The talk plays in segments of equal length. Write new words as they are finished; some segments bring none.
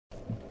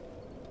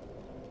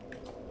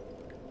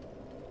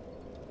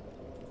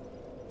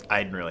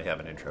I didn't really have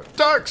an intro.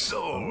 Dark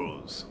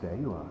Souls! There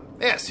you are.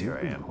 Yes, here I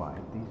You've been am.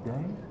 quiet these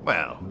days.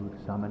 Well,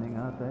 Smooth summoning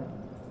out there.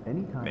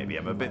 Anytime maybe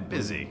I'm a you bit might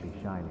busy. be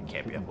shining Can't be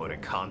signature.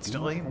 uploading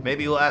constantly. You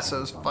Maybe hesitate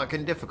Lasso's upon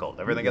fucking difficult.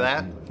 Ever think you of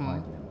that? would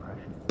find an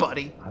impression.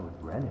 Buddy, I would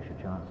relish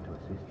a chance to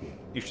assist you.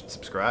 you should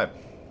subscribe.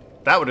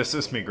 That would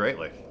assist me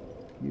greatly.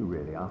 You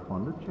really are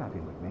fond of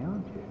chatting with me,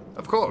 aren't you?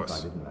 Of If course.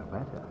 I didn't know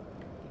better,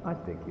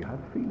 I'd think you had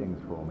feelings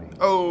for me.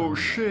 Oh,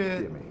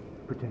 shit. Jimmy,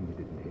 pretend you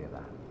didn't hear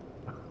that.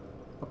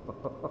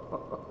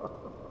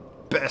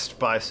 Best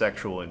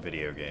bisexual in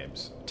video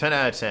games. 10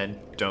 out of 10,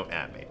 don't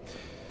at me.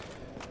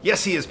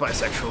 Yes, he is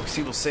bisexual, because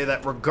he will say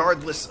that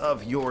regardless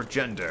of your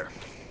gender.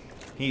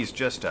 He's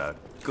just a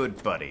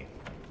good buddy.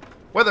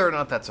 Whether or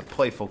not that's a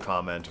playful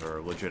comment or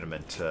a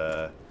legitimate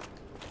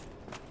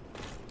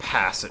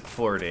pass at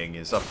flirting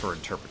is up for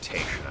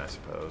interpretation, I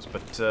suppose.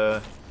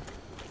 But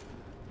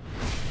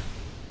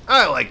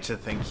I like to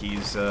think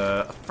he's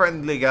a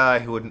friendly guy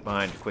who wouldn't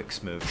mind a quick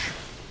smooch.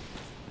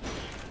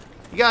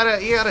 You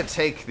gotta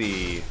take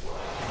the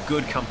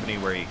good company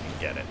where you can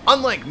get it.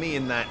 Unlike me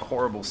in that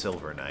horrible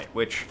Silver Knight,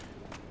 which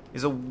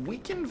is a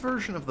weakened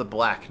version of the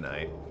Black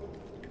Knight.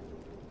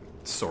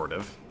 Sort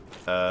of.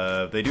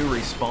 They do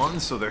respawn,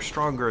 so they're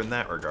stronger in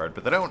that regard,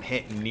 but they don't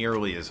hit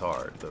nearly as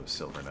hard, those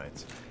Silver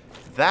Knights.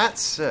 That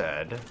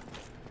said,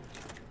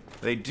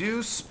 they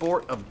do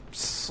sport a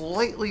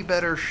slightly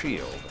better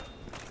shield.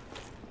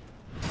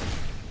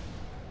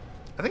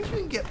 I think you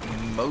can get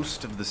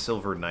most of the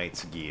Silver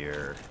Knight's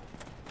gear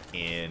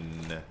in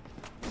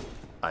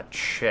a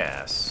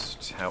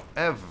chest.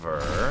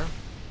 However,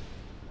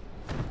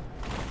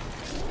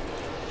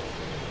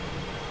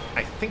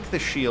 I think the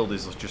shield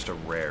is just a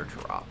rare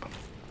drop.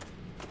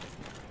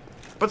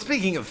 But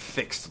speaking of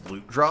fixed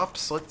loot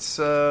drops, let's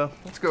go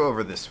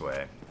over this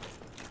way.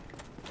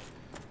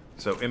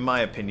 So, in my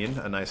opinion,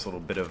 a nice little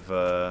bit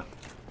of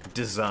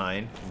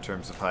design in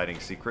terms of hiding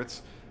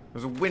secrets.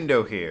 There's a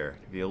window here.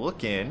 If you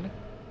look in,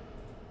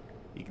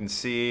 you can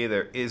see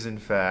there is, in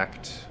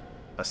fact,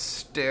 a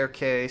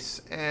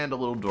staircase and a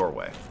little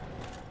doorway.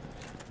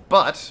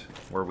 But,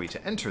 were we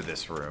to enter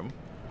this room,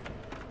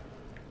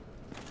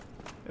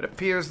 it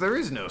appears there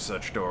is no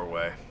such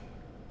doorway.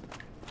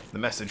 The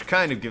message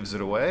kind of gives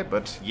it away,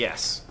 but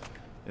yes,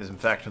 it is in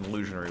fact an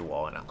illusionary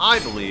wall, and I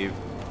believe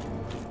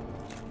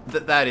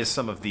that that is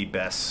some of the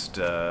best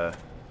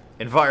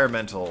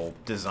environmental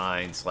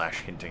design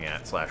slash hinting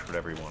at slash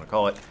whatever you want to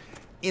call it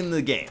in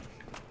the game.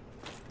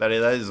 That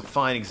is a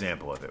fine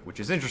example of it, which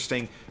is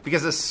interesting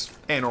because this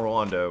Anor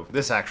Londo,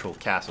 this actual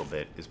castle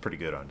bit, is pretty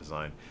good on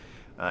design.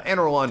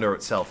 Anor Londo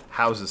itself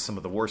houses some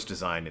of the worst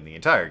design in the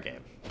entire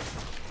game.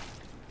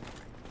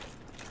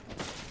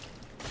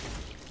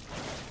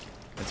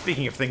 And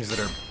speaking of things that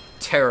are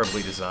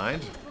terribly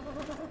designed,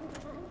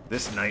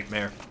 this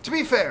nightmare. To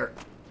be fair,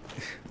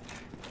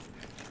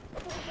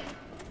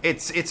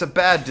 it's a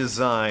bad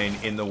design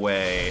in the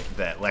way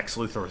that Lex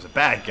Luthor is a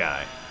bad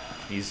guy.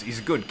 He's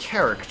a good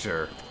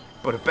character,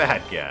 but a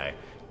bad guy.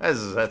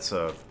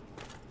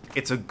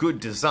 It's a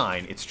good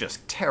design, it's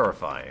just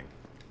terrifying.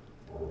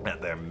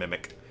 That there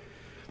mimic.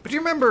 But do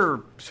you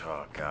remember,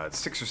 oh god,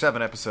 6 or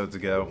 7 episodes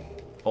ago,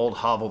 old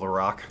Hovel the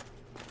Rock?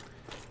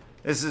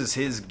 This is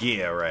his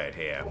gear right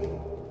here.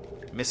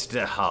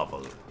 Mr.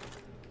 Hovel.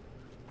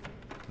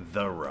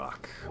 The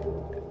Rock.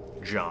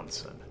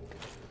 Johnson.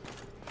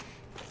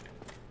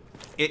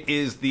 It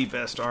is the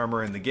best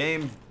armor in the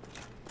game.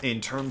 In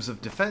terms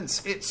of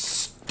defense, it's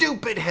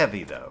stupid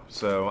heavy though,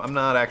 so I'm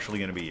not actually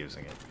going to be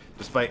using it.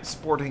 Despite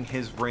sporting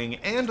his ring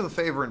and the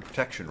favor and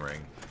protection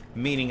ring,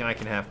 meaning I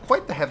can have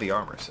quite the heavy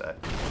armor set.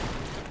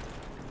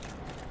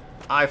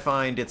 I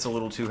find it's a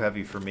little too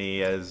heavy for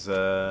me, as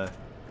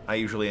I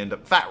usually end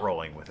up fat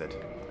rolling with it.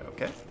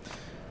 Okay.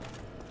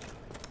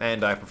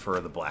 And I prefer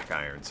the black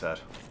iron set.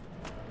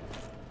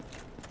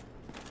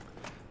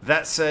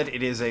 That said,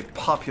 it is a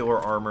popular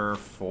armor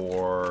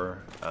for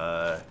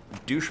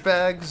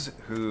douchebags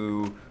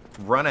who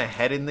run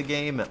ahead in the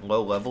game at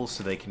low levels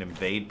so they can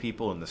invade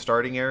people in the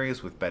starting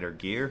areas with better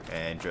gear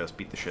and just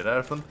beat the shit out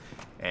of them.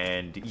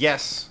 And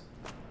yes,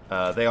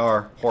 they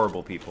are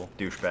horrible people.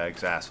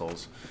 Douchebags,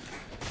 assholes.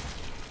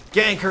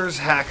 Gankers,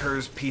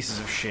 hackers, pieces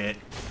of shit.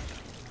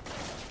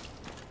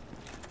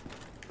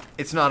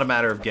 It's not a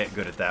matter of get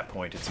good at that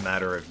point. It's a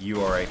matter of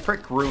you are a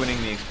prick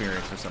ruining the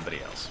experience for somebody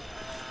else.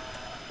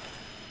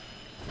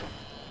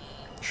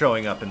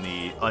 Showing up in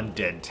the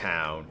undead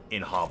town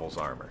in Hovel's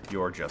armor.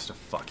 You're just a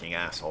fucking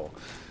asshole.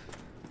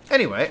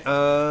 Anyway,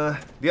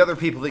 the other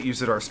people that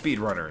use it are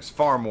speedrunners.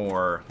 Far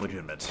more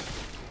legitimate.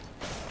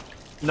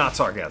 Not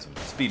sarcasm.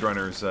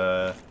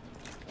 Speedrunners,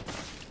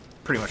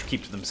 pretty much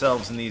keep to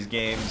themselves in these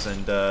games,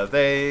 and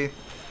they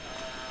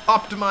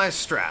optimize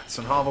strats,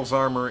 and Hovel's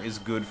armor is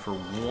good for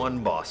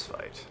one boss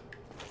fight.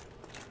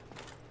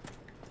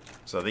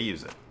 So they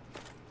use it.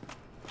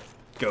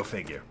 Go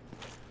figure.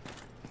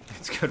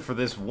 It's good for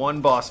this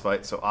one boss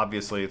fight, so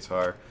obviously it's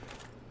our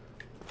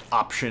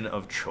option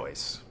of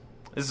choice.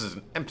 This is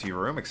an empty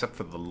room, except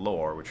for the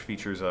lore, which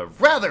features a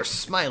rather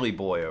smiley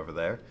boy over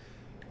there.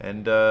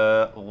 And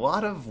a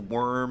lot of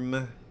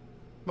worm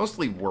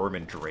Mostly worm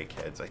and drake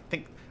heads. I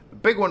think the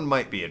big one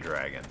might be a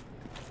dragon.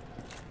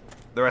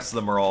 The rest of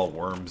them are all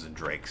worms and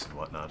drakes and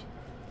whatnot.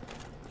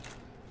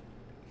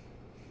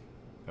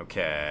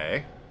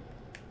 Okay.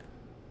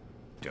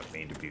 Don't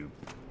mean to be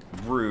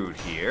rude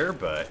here,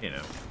 but, you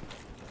know.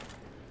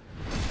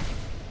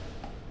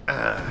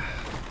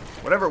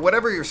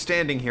 Whatever you're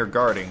standing here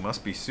guarding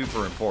must be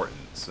super important,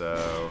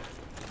 so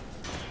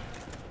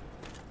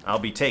I'll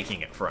be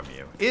taking it from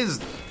you. Is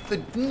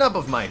the nub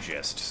of my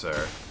gist,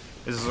 sir.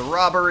 This is a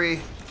robbery,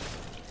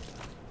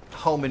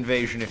 home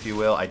invasion, if you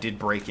will. I did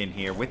break in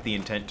here with the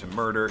intent to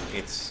murder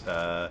its,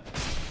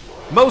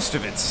 most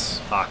of its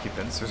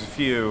occupants. There's a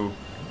few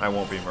I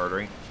won't be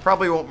murdering.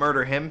 Probably won't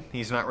murder him.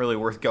 He's not really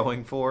worth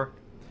going for.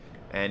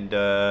 And,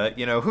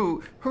 you know,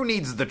 who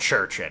needs the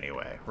church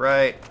anyway,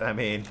 right? I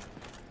mean,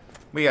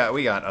 we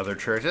got other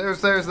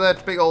churches. There's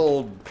that big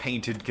old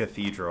painted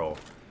cathedral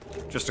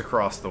just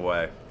across the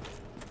way.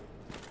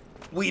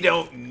 We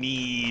don't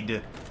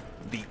need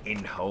the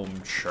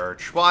in-home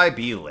church. Why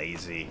be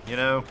lazy, you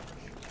know?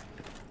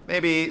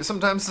 Maybe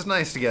sometimes it's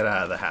nice to get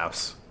out of the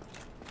house.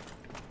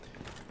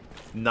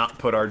 Not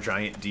put our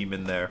giant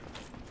demon there.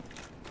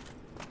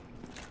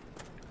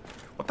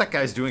 What that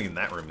guy's doing in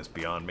that room is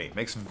beyond me.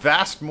 Makes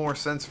vast more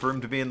sense for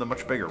him to be in the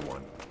much bigger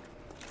one.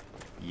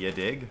 You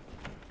dig?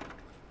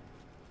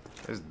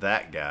 There's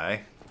that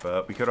guy.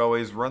 But we could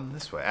always run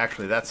this way.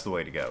 Actually, that's the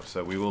way to go.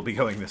 So we will be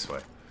going this way.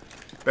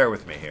 Bear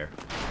with me here.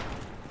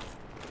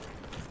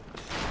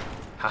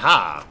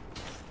 Haha!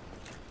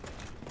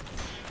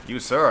 You,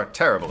 sir, are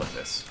terrible at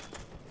this.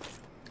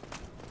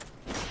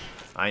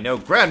 I know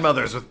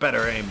grandmothers with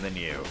better aim than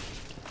you.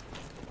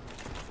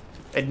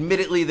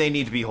 Admittedly, they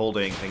need to be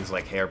holding things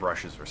like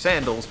hairbrushes or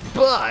sandals,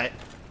 but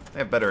they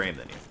have better aim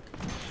than you.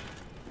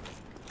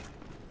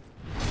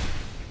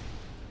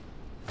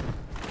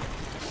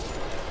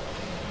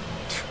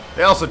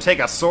 They also take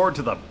a sword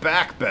to the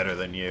back better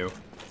than you.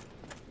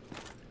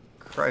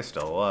 Christ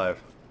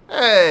alive.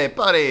 Hey,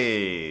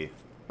 buddy!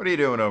 What are you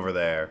doing over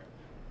there?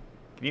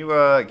 Can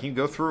you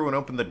go through and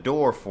open the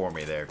door for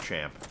me there,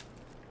 champ?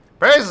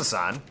 Praise the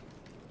sun!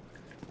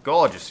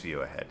 Gorgeous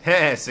view ahead.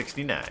 Heh,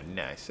 69.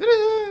 Nice.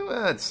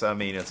 I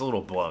mean, it's a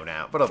little blown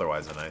out, but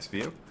otherwise a nice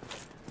view.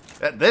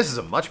 This is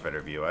a much better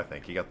view, I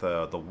think. You got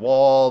the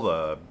wall,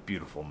 the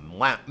beautiful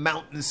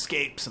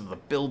mountainscape, some of the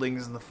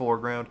buildings in the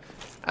foreground.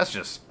 That's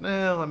just,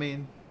 well, I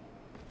mean,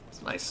 it's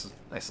a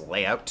nice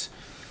layout.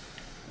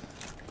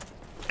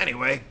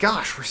 Anyway,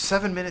 gosh, we're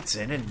 7 minutes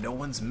in and no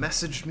one's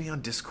messaged me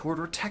on Discord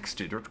or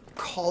texted or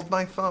called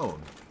my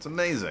phone. It's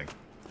amazing.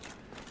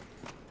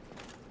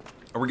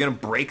 Are we gonna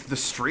break the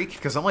streak?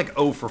 Because I'm like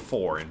 0 for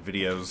 4 in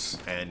videos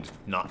and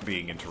not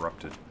being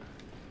interrupted.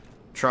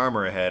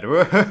 Charmer ahead.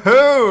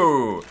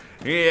 Woohoo!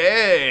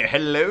 Yeah,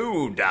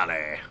 hello,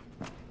 Dolly.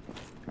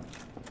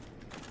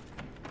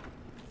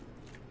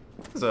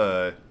 This is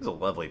a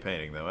lovely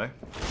painting, though, eh?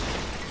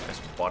 Nice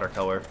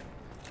watercolor.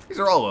 These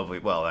are all lovely.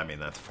 Well, I mean,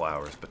 that's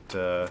flowers,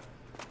 but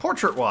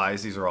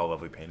portrait-wise, these are all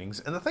lovely paintings.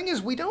 And the thing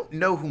is, we don't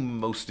know who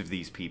most of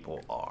these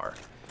people are.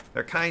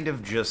 They're kind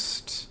of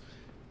just...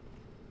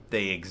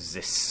 they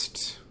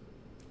exist.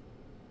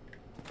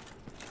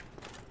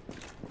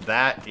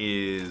 That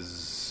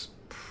is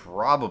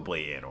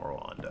probably in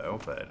Orlando,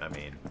 but, I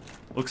mean,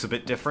 looks a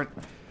bit different.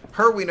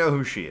 Her, we know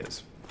who she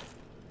is.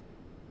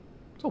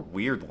 It's a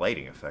weird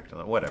lighting effect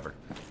on it. Whatever.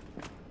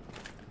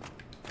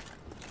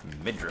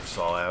 Midriff's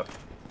all out.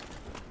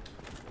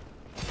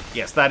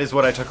 Yes, that is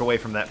what I took away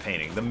from that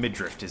painting. The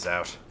midriff is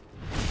out.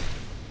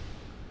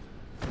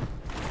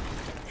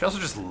 She also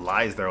just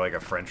lies there like a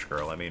French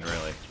girl. I mean,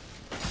 really.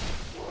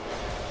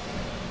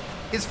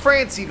 Is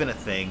France even a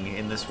thing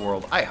in this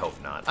world? I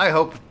hope not. I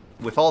hope,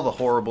 with all the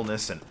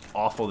horribleness and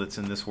awful that's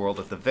in this world,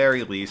 at the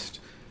very least,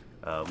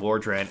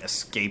 Lordran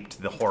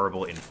escaped the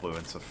horrible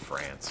influence of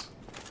France.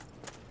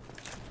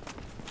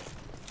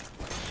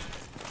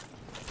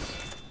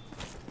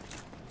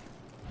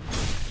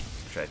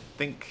 Which I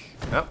think...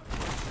 oh.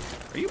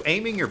 Are you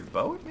aiming your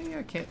bow at me?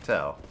 I can't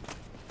tell.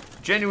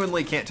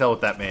 Genuinely can't tell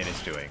what that man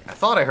is doing. I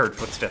thought I heard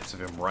footsteps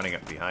of him running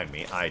up behind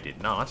me. I did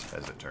not,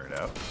 as it turned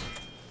out.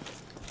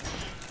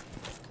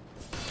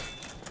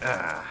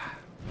 Ah,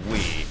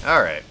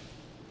 alright.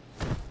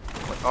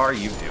 What are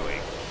you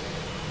doing?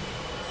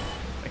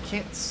 I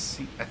can't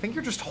see. I think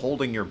you're just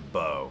holding your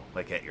bow,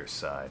 like, at your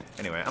side.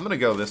 Anyway, I'm gonna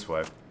go this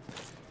way.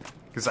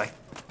 Because I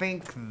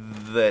think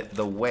that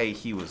the way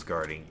he was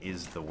guarding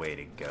is the way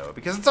to go.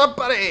 Because it's up,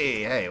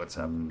 buddy! Hey, what's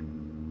up?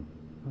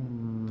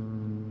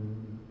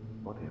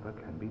 Whatever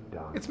can be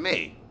done. It's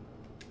me.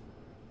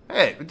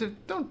 Hey,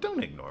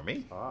 don't ignore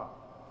me. Ah,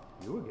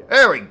 you again.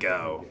 There we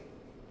go.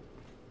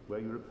 Were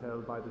you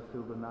repelled by the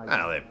Silver Knight?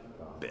 Well,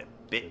 they're a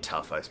bit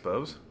tough, I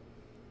suppose.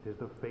 Tis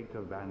the fate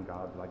of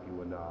vanguards like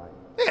you and I.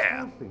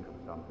 Yeah. I'll think of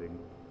something.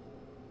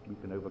 We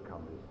can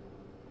overcome this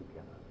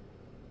together.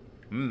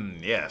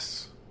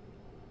 Yes.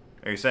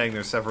 Are you saying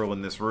there's several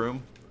in this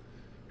room?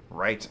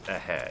 Right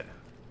ahead.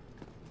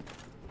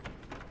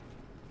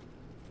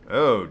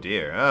 Oh,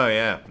 dear. Oh,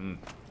 yeah.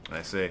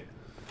 I see.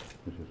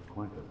 This is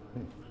quite a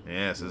fix.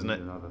 Yes, isn't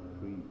it? Another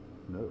 3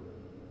 No,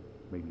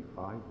 maybe 5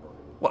 bodies.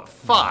 What,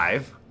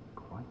 5?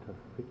 Quite a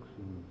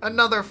fixing.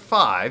 Another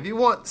 5? You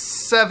want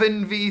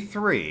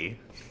 7v3?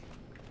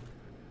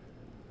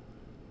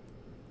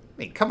 I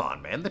mean, come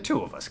on, man. The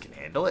two of us can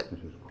handle it. This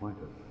is quite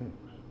a fix.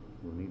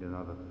 We'll need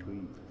another 3.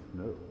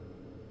 No,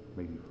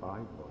 maybe 5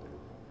 bodies.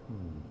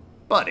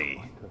 Buddy,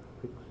 Quite a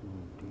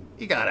fixing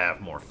indeed. you gotta have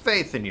more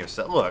faith in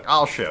yourself. Look,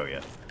 I'll show you.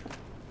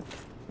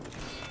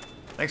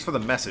 Thanks for the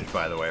message,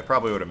 by the way. I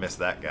probably would have missed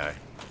that guy.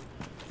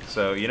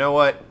 So, you know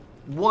what?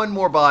 One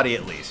more body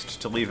at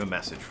least to leave a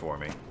message for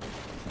me.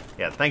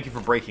 Yeah, thank you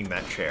for breaking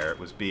that chair. It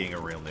was being a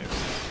real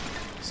nuisance.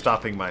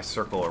 Stopping my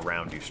circle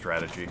around you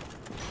strategy.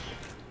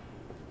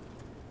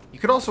 You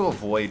could also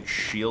avoid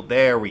shield.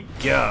 There we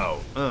go.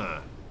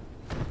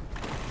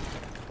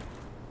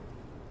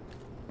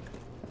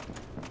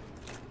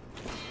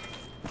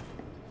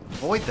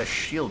 Avoid the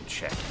shield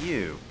check,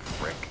 you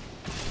prick.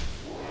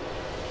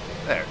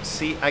 There,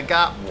 see, I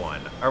got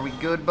one. Are we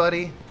good,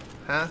 buddy?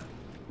 Huh?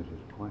 This is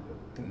quite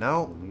a fix.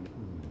 No. We'll need.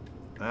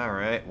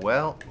 Alright,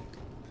 well.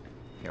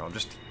 Here, I'll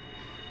just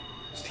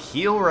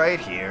heal right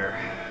here.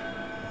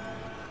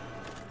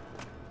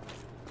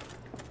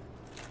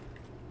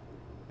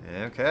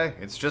 Okay,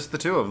 it's just the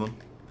two of them.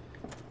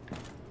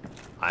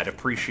 I'd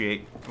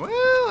appreciate...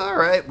 Well,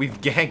 alright,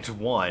 we've ganked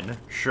one.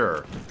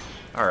 Sure.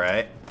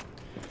 Alright.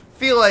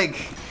 Feel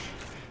like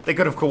they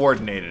could have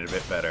coordinated a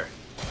bit better.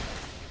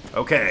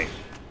 Okay,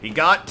 he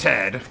got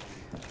Ted.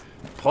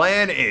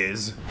 Plan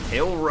is,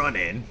 he'll run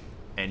in,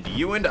 and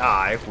you and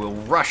I will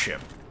rush him.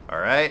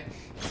 Alright?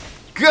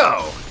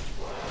 Go!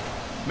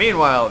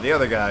 Meanwhile, the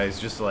other guy is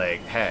just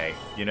like, hey,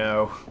 you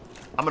know,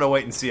 I'm gonna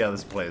wait and see how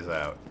this plays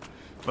out.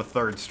 I'm a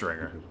third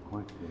stringer. This is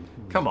quite the.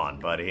 Come on,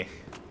 buddy.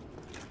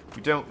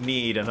 We don't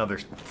need another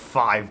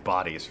 5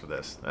 bodies for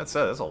this. That's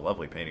a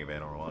lovely painting of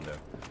Anne Orlando.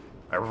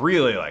 I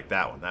really like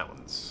that one. That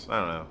one's, I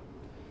don't know.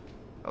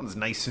 That one's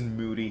nice and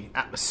moody,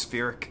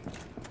 atmospheric.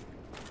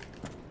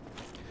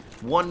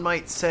 One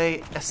might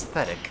say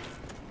aesthetic.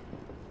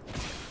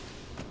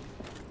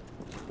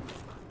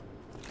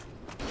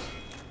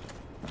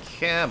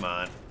 Come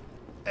on.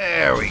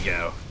 There we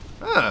go.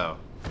 Oh.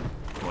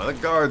 One of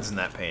the guards in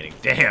that painting.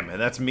 Damn, and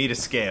that's me to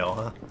scale,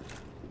 huh?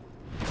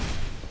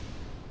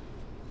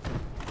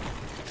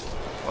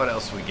 What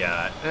else we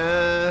got?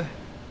 I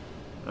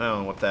don't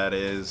know what that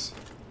is.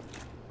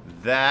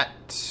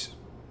 That,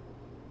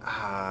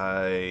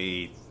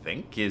 I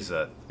think, is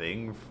a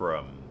thing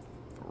from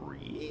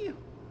 3?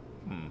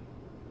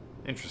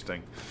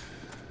 Interesting.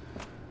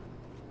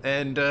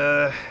 And,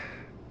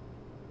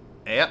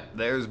 yep,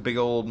 there's big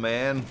old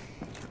man.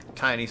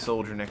 Tiny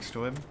soldier next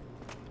to him.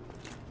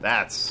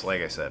 That's,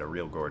 like I said, a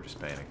real gorgeous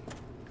painting.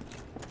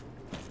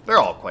 They're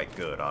all quite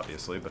good,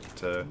 obviously, but,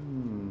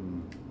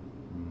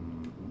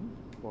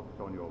 What's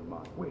on your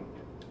mind? Wait.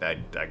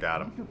 I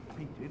got him. You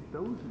defeated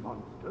those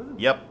monsters?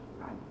 Yep.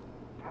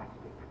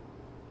 Fantastic.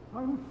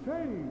 I'm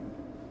saved.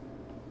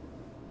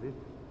 This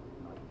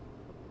night,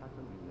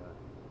 Catalina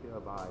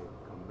hereby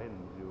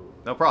commends you.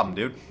 No problem,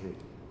 dude. This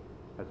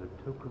as a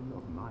token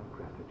of my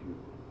gratitude.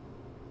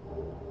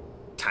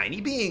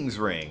 Tiny Beings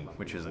ring,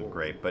 which isn't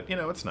great, but, you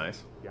know, it's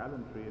nice.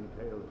 Gallantry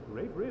entails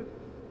great risks.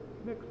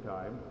 Next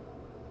time,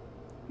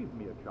 give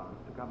me a chance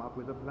to come up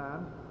with a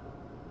plan.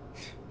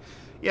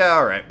 Yeah,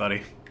 all right,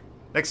 buddy.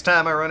 Next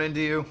time I run into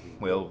you,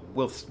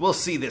 we'll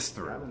see this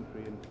through.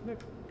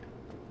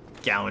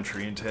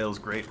 Gallantry entails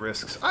great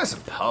risks, I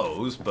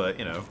suppose, but,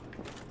 you know,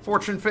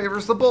 fortune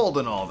favors the bold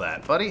and all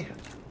that, buddy.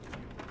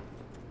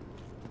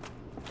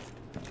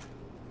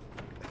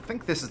 I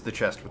think this is the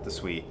chest with the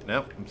sweet...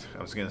 Nope,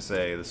 I was gonna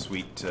say the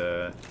sweet,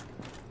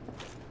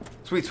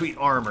 sweet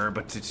armor,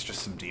 but it's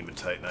just some Demon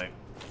Titanite.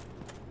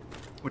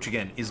 Which,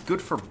 again, is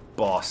good for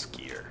boss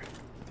gear.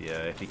 Yeah,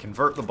 if you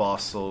convert the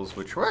boss souls,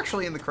 which we're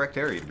actually in the correct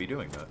area to be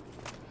doing that.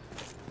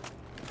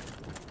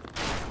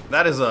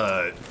 That is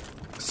a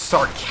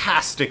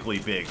sarcastically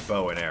big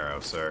bow and arrow,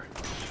 sir.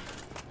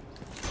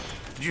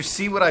 Did you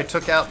see what I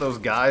took out those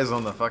guys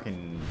on the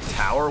fucking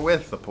tower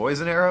with? The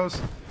poison arrows?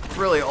 It's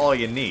really all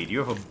you need. You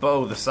have a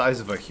bow the size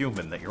of a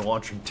human that you're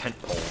launching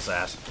tent poles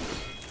at.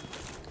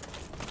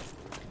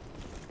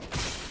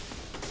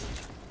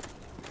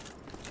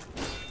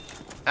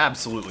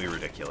 Absolutely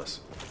ridiculous.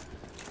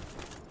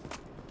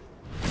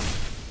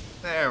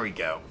 There we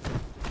go.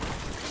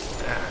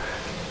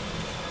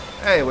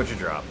 Hey, what'd you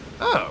drop?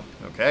 Oh,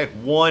 okay.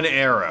 1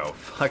 arrow.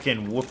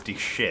 Fucking whoopty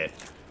shit.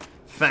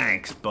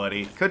 Thanks,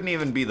 buddy. Couldn't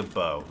even be the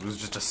bow. It was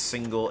just a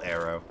single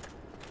arrow.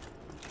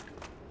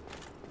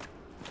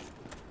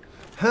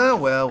 Huh,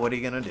 well, what are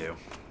you gonna do?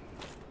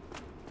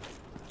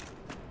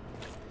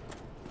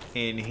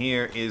 In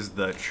here is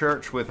the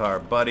church with our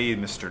buddy,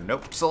 Mr.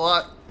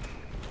 Nopes-a-lot.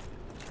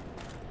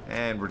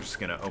 And we're just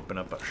gonna open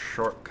up a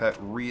shortcut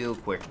real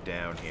quick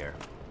down here.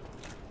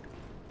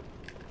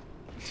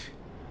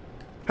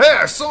 Hey,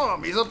 I saw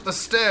him! He's up the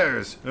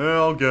stairs! Yeah,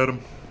 I'll get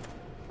him.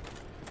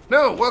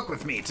 No, work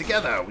with me.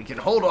 Together, we can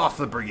hold off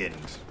the brigand.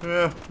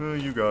 Yeah,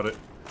 you got it.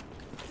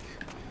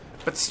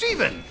 But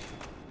Stephen!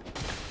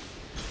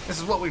 This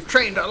is what we've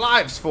trained our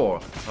lives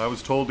for. I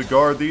was told to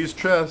guard these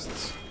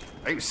chests.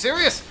 Are you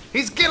serious?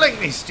 He's killing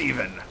me,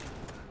 Stephen.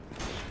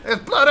 There's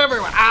blood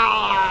everywhere.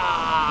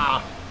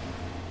 Ah!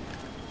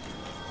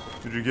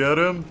 Did you get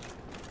him?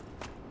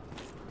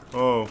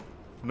 Oh,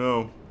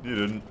 no, you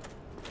didn't.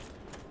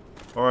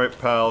 Alright,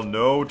 pal,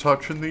 no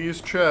touching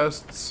these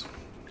chests.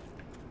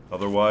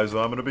 Otherwise,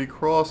 I'm gonna be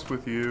cross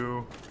with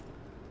you.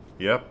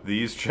 Yep,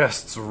 these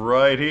chests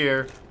right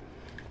here.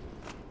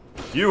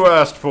 You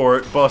asked for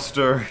it,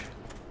 Buster.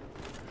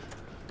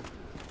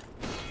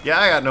 Yeah,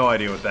 I got no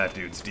idea what that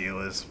dude's deal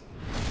is.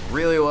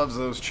 Really loves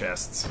those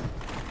chests.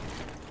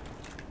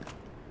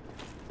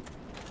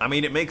 I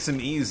mean, it makes him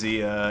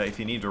easy if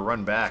you need to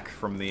run back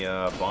from the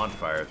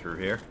bonfire through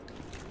here.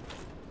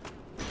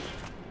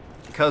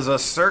 Because a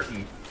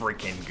certain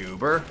freaking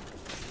goober.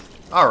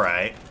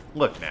 Alright,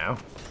 look now.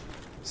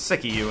 Sick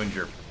of you and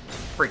your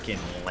freaking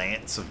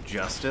lance of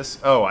justice.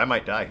 Oh, I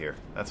might die here.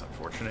 That's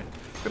unfortunate.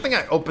 Good thing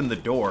I opened the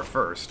door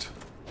first.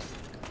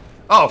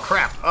 Oh,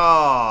 crap.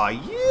 Oh,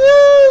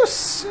 you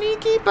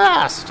sneaky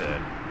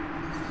bastard.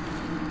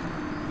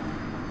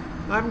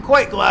 I'm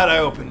quite glad I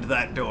opened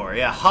that door.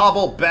 Yeah,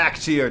 hobble back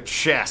to your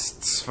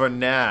chests for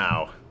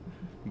now.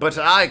 But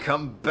I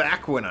come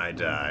back when I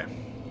die.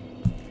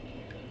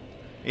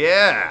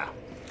 Yeah.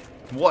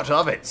 What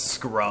of it,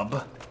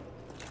 scrub?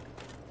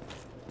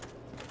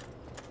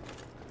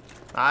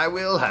 I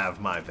will have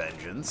my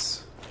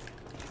vengeance.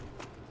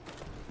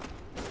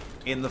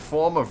 In the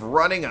form of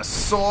running a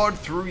sword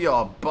through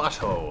your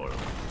butthole.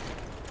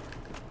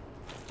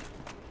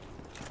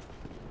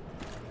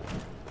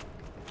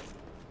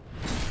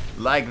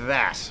 Like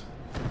that.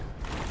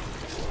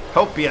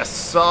 Hope you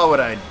saw what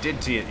I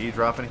did to you. Did you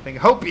drop anything?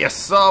 Hope you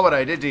saw what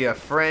I did to your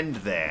friend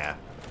there,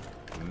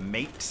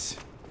 mate.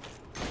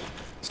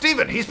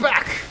 Stephen, he's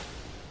back!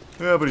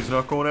 Yeah, but he's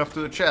not going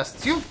after the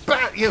chests. You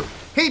bat you!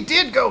 He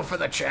did go for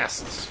the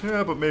chests!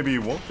 Yeah, but maybe he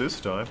won't this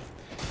time.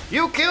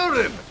 You killed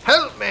him!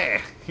 Help me!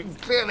 You've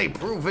clearly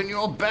proven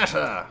you're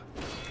better!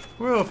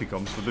 Well, if he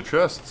comes for the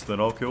chests, then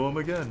I'll kill him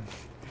again.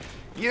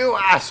 You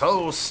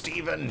asshole,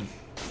 Stephen!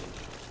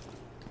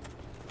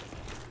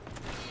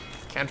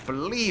 Can't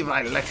believe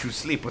I let you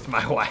sleep with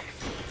my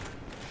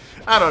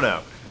wife. I don't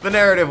know. The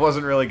narrative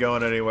wasn't really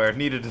going anywhere.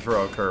 Needed to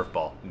throw a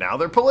curveball. Now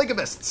they're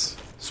polygamists.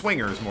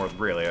 Swingers, more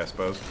really, I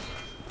suppose.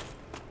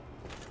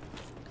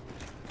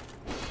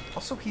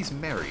 Also, he's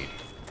married.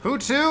 Who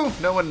to?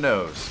 No one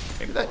knows.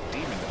 Maybe that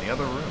demon in the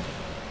other room.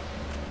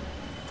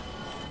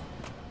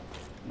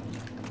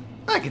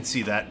 I could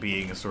see that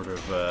being a sort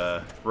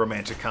of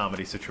romantic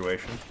comedy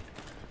situation.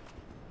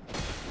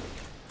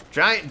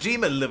 Giant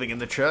demon living in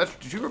the church.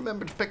 Did you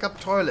remember to pick up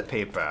toilet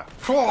paper?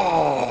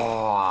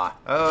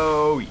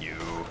 Oh,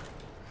 you.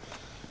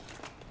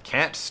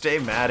 Can't stay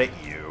mad at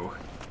you.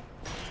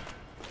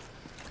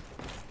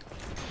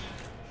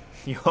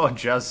 You're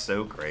just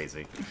so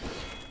crazy.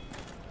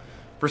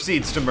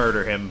 Proceeds to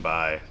murder him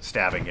by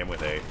stabbing him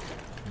with a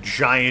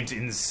giant,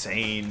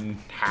 insane,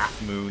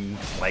 half-moon,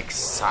 like,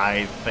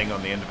 scythe thing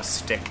on the end of a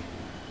stick.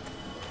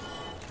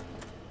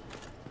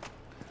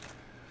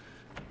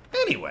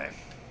 Anyway.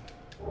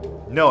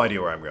 No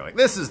idea where I'm going.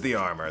 This is the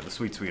armor, the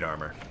sweet, sweet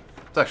armor.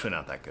 It's actually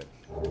not that good.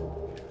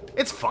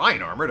 It's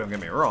fine armor, don't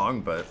get me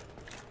wrong, but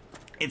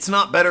it's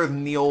not better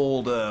than the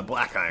old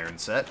Black Iron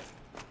set.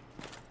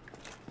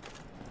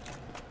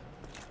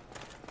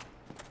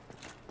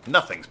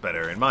 Nothing's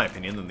better, in my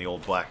opinion, than the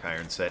old Black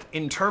Iron set.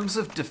 In terms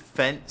of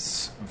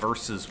defense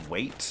versus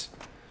weight,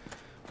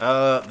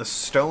 the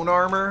stone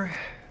armor,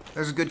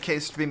 there's a good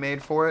case to be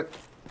made for it.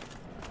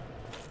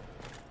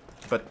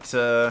 But,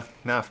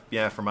 nah,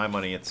 yeah, for my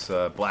money, it's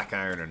Black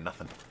Iron or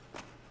nothing.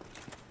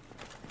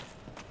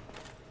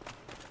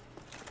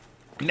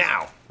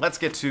 Now, let's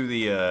get to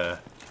the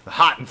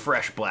hot and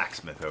fresh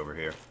blacksmith over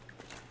here.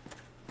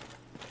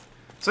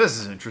 So this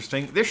is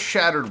interesting. This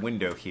shattered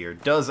window here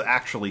does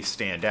actually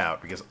stand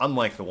out, because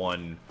unlike the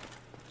one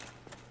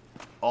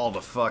all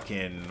the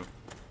fucking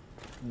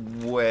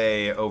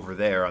way over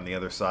there on the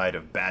other side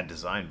of Bad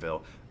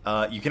Designville,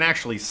 you can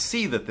actually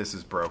see that this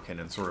is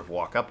broken and sort of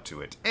walk up to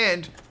it.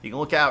 And you can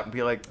look out and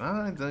be like,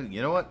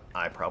 you know what?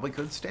 I probably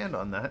could stand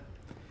on that.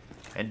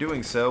 And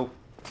doing so,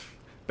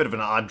 bit of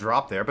an odd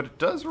drop there, but it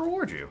does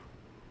reward you.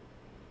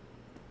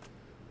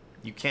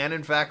 You can,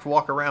 in fact,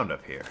 walk around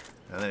up here.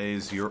 And that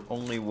is your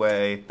only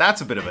way.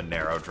 That's a bit of a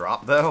narrow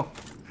drop, though.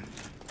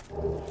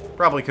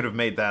 Probably could have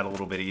made that a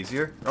little bit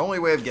easier. The only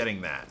way of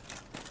getting that.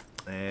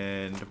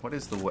 And what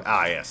is the way?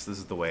 Ah, yes, this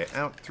is the way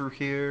out through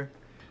here.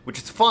 Which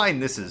is fine,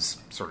 this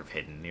is sort of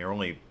hidden.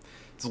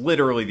 It's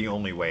literally the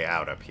only way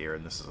out up here,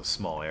 and this is a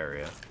small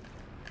area.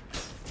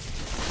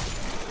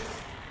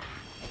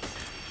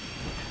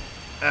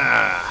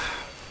 Ah.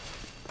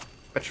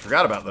 Bet you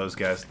forgot about those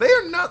guys. They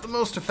are not the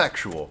most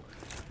effectual.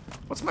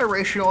 What's my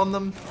ratio on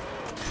them?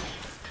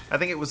 I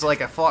think it was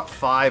like I fought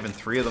 5 and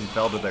 3 of them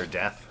fell to their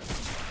death.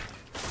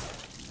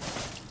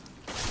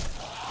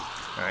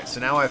 Alright, so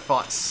now I've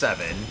fought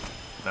 7,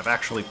 and I've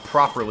actually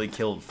properly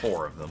killed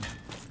 4 of them.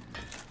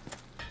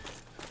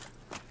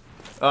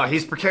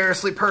 He's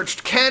precariously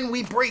perched. Can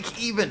we break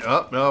even?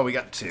 Oh, no, we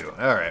got 2.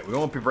 Alright, we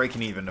won't be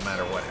breaking even no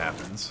matter what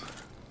happens.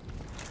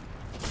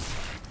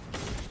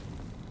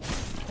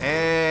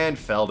 And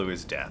fell to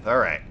his death.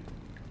 Alright.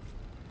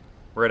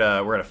 We're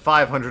at a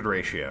 500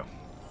 ratio.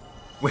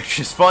 Which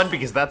is fun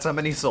because that's how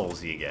many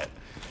souls you get.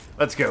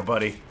 Let's go,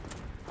 buddy.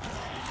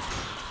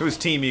 Whose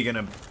team are you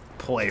gonna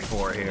play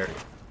for here?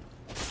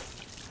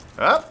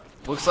 Oh,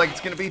 looks like it's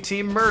gonna be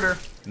Team Murder.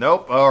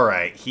 Nope,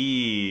 alright.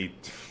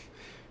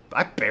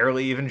 I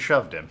barely even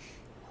shoved him.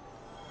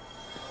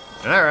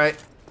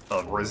 Alright.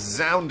 A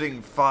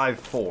resounding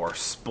 5-4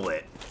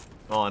 split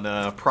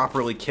on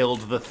properly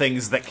killed the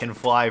things that can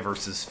fly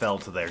versus fell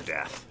to their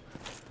death.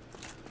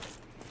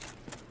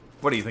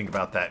 What do you think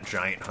about that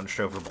giant hunched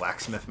over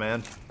blacksmith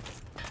man?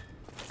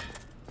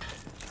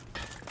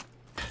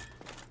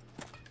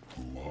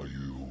 Who are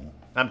you?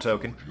 I'm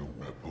Token. Your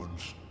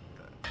weapons?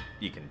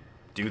 You can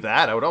do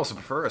that. I would also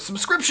prefer a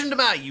subscription to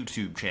my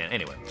YouTube channel.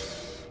 Anyway.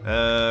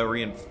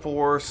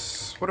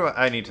 Reinforce. What do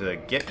I need to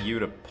get you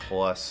to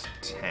plus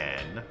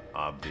 10,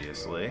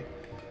 obviously.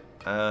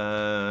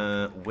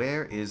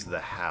 Where is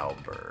the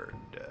halberd?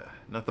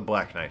 Not the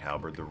Black Knight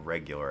halberd, the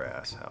regular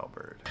ass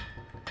halberd.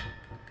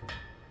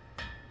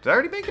 Did I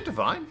already make it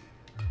divine?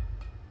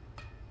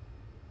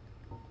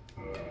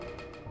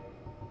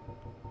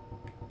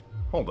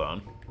 Hold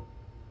on.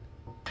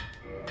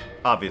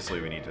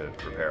 Obviously, we need to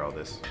repair all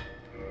this.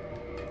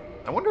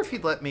 I wonder if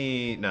he'd let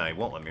me... No, he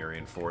won't let me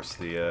reinforce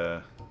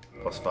the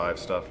 +5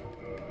 stuff.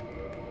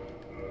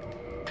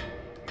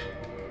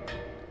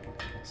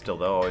 Still,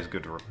 though, always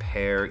good to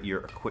repair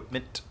your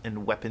equipment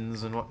and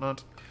weapons and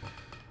whatnot.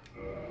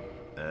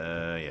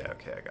 Yeah,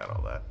 okay, I got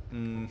all that.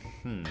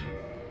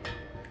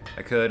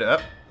 I could... Oh,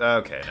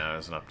 okay, no, it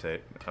was an update.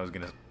 I was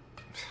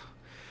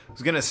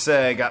gonna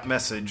say I got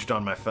messaged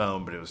on my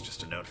phone, but it was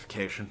just a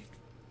notification.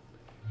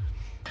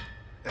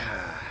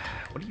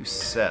 What do you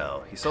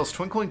sell? He sells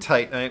Twinkling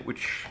Titanite,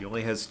 which he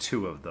only has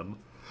 2 of them.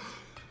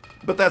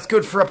 But that's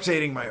good for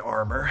updating my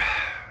armor.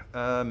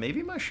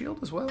 Maybe my shield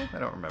as well? I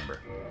don't remember.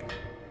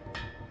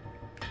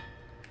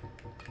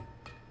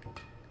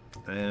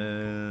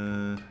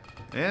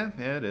 Yeah,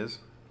 it is.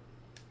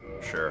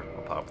 Sure,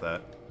 I'll pop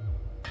that.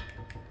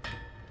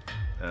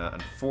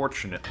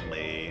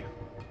 Unfortunately...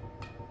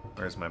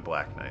 Where's my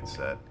Black Knight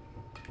set?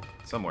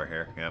 Somewhere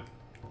here, yep.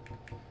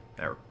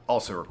 That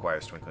also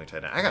requires Twinkling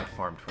Titanite. I gotta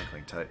farm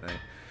Twinkling Titanite.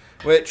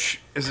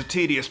 Which is a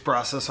tedious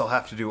process I'll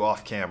have to do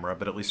off camera,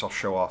 but at least I'll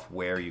show off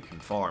where you can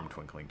farm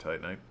Twinkling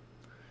Titanite.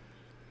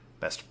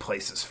 Best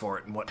places for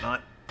it and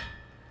whatnot.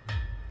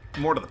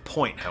 More to the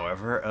point,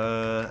 however,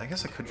 I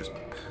guess I could just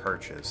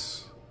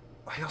purchase.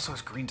 Oh, he also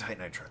has green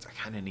Titanite shards. I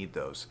kinda need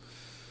those.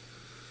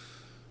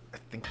 I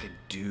think I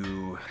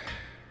do.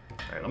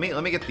 Alright,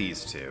 let me get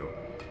these 2.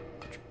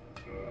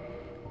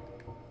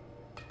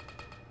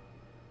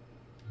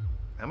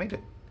 How many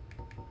did...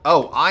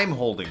 Oh, I'm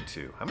holding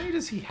 2. How many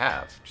does he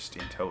have, just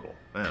in total?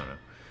 I don't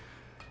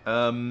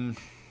know.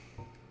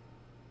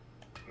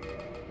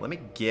 Let me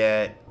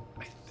get...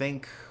 I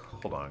think...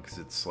 Hold on, because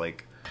it's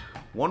like...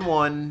 1,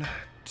 1,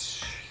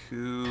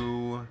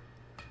 2...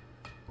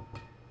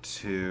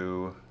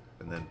 2...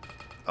 And then...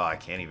 Oh, I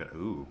can't even...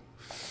 Ooh.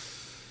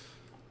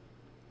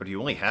 But do you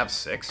only have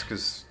 6?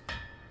 Because...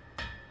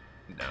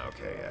 No,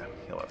 okay, yeah.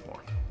 He'll have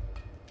more.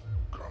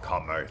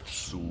 Come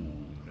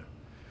soon.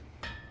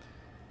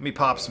 Let me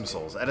pop some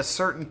souls. At a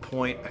certain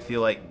point, I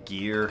feel like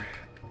gear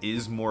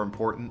is more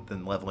important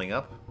than leveling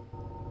up.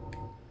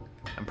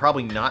 I'm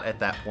probably not at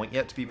that point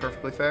yet, to be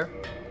perfectly fair.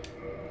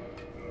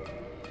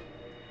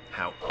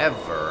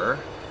 However,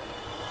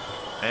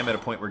 I am at a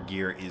point where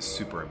gear is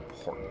super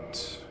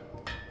important.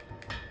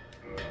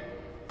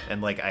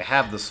 And, like, I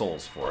have the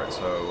souls for it,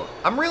 so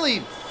I'm really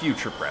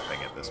future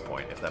prepping at this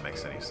point, if that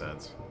makes any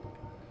sense.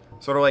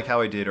 Sort of like how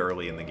I did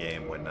early in the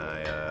game when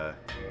I,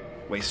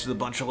 wasted a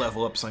bunch of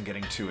level ups on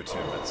getting 2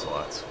 attunement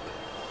slots.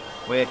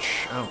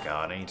 Which, oh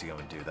god, I need to go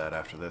and do that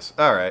after this.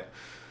 Alright.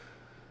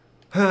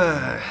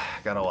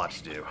 Got a lot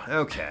to do.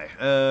 Okay,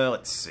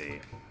 let's see.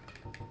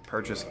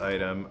 Purchase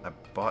item. I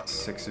bought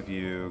 6 of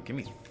you. Give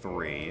me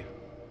 3.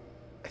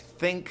 I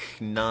think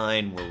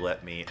 9 will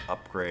let me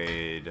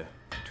upgrade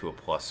to a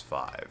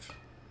 +5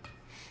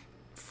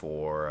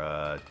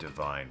 for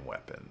divine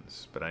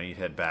weapons. But I need to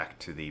head back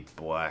to the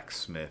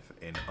blacksmith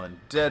in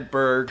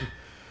Undeadburg,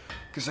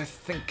 because I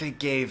think I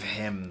gave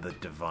him the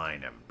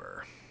Divine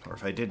Ember. Or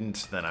if I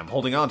didn't, then I'm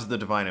holding on to the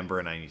Divine Ember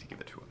and I need to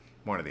give it to him.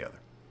 One or the other.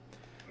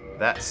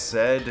 That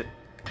said,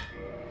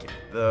 get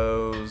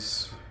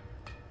those.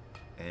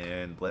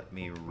 And let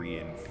me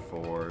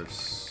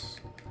reinforce.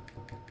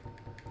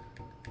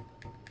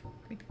 How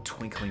many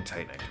Twinkling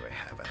Titanite do I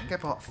have? I think I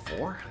bought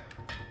 4.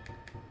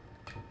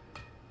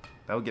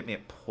 That would get me a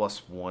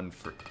 +1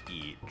 for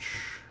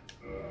each.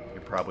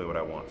 You're probably what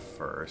I want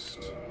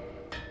first.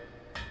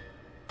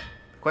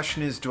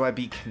 Question is, do I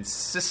be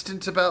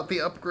consistent about the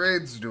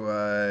upgrades? Do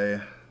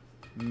I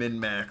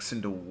min-max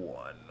into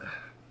 1?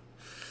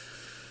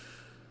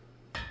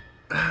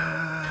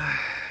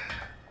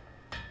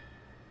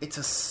 It's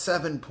a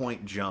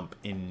 7-point jump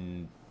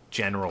in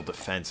general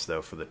defense,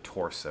 though, for the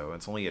torso.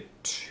 It's only a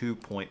 2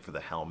 point for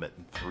the helmet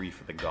and 3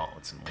 for the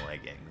gauntlets and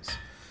leggings.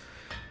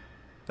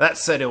 That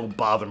said, it will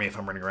bother me if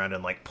I'm running around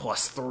in, like,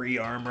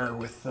 +3 armor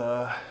with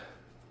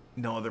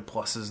no other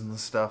pluses and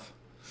stuff.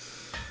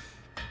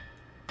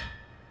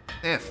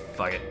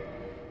 Fuck it.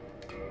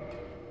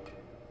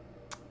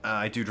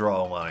 I do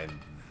draw a line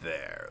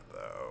there,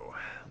 though.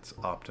 Let's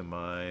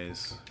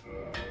optimize.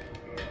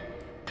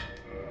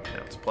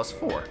 Now it's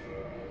 +4.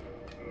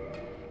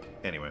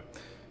 Anyway.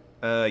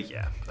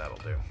 Yeah, that'll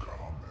do.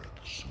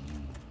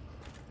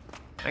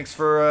 Thanks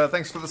for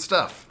the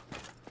stuff.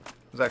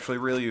 It was actually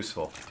really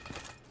useful.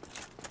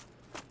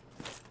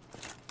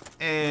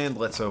 And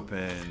let's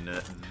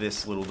open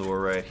this little door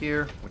right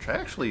here, which I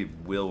actually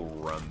will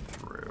run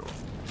through.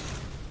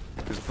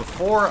 Because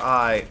before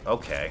I...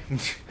 Okay.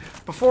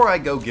 Before I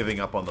go giving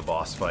up on the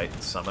boss fight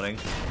and summoning,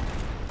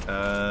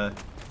 let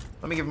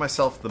me give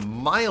myself the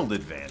mild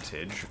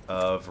advantage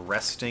of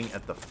resting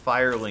at the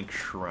Firelink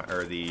Shrine,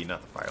 or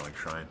not the Firelink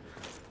Shrine,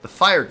 the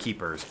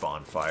Firekeeper's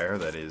bonfire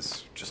that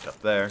is just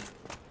up there,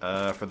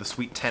 for the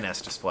sweet 10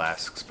 Estus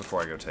flasks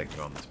before I go taking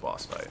on this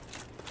boss fight.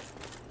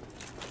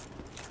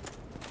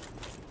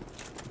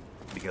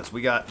 Because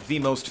we got the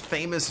most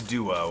famous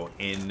duo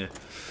in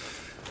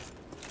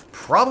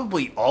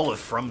probably all of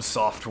From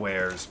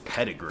Software's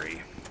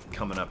pedigree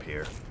coming up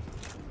here.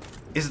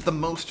 Is it the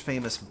most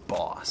famous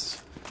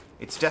boss?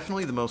 It's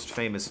definitely the most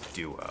famous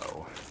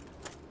duo.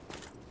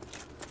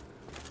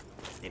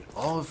 In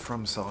all of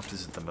FromSoft,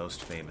 is it the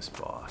most famous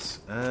boss?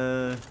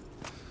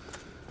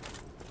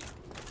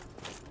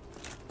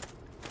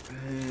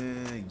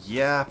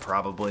 Yeah,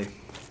 probably.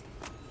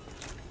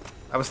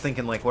 I was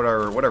thinking, like, what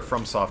are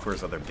From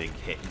Software's other big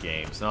hit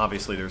games? Now,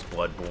 obviously, there's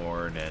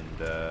Bloodborne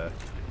and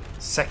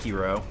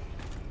Sekiro.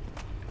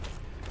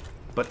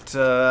 But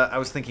I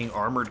was thinking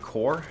Armored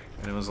Core,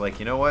 and it was like,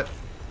 you know what?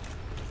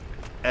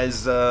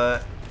 As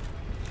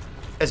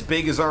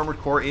big as Armored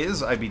Core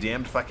is, I'd be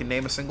damned if I can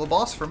name a single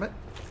boss from it.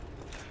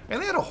 And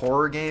they had a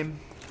horror game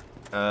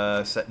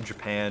set in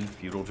Japan,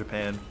 feudal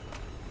Japan.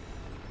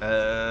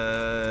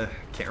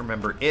 Can't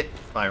remember it.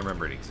 I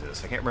remember it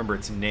exists. I can't remember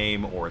its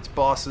name or its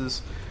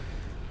bosses.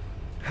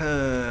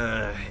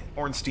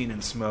 Ornstein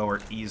and Smo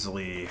are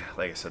easily,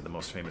 like I said, the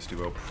most famous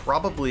duo.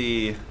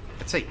 Probably,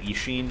 I'd say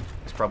Ishin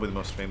is probably the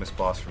most famous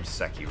boss from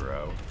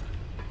Sekiro.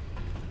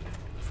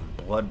 From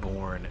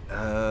Bloodborne,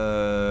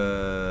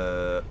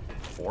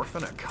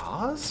 Orphan of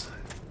Kaz?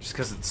 Just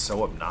because it's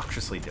so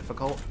obnoxiously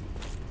difficult?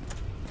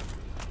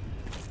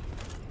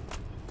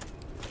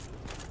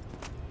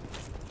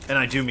 And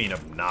I do mean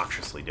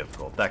obnoxiously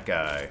difficult. That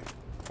guy,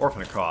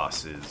 Orphan of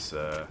Kaz, is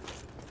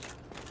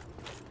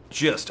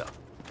just a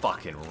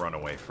fucking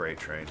runaway freight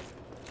train.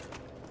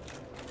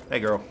 Hey,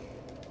 girl.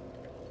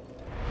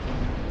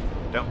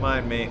 Don't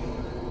mind me.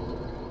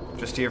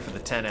 Just here for the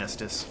 10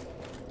 Estus.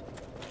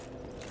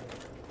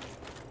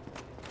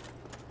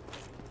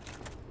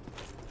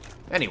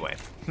 Anyway,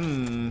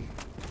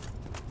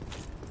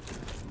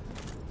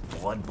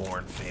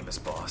 Bloodborne famous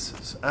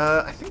bosses.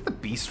 I think the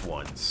beast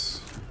ones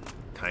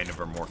kind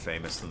of are more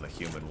famous than the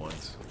human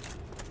ones.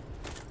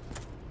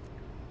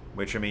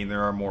 Which, I mean,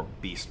 there are more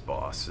beast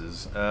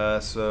bosses.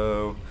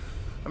 So,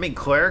 I mean,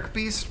 Cleric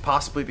Beast,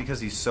 possibly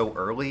because he's so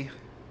early,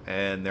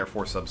 and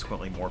therefore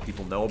subsequently more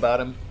people know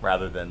about him,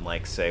 rather than,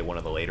 like, say, one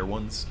of the later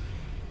ones.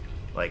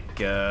 Like,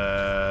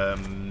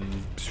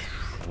 Rom.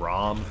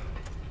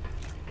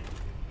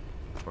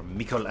 Or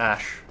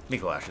Mikolash.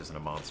 Mikolash isn't a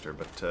monster,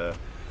 but,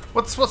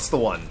 what's the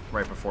one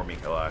right before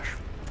Mikolash?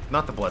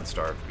 Not the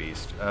Blood-Starved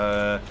Beast.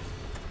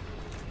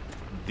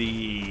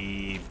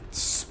 The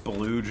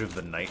Splooge of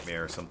the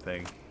Nightmare or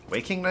something.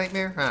 Waking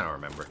Nightmare? I don't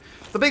remember.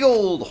 The big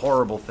old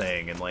horrible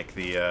thing, and like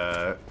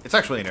the, it's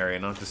actually an area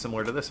not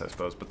dissimilar to this, I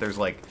suppose, but there's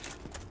like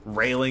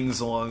railings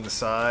along the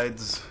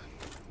sides.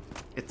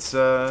 It's,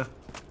 bit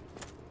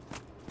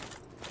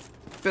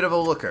of a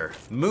looker.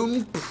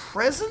 Moon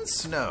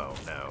Presence? No,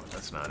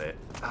 that's not it.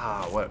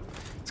 What?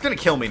 It's gonna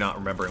kill me not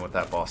remembering what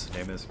that boss's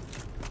name is.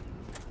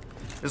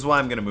 This is why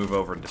I'm gonna move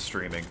over into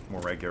streaming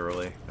more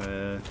regularly.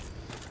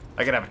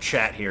 I could have a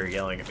chat here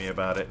yelling at me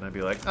about it, and I'd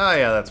be like, oh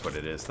yeah, that's what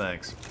it is,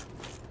 thanks.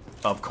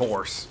 Of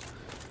course.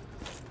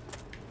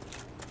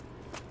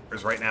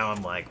 Whereas right now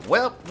I'm like,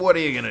 well, what are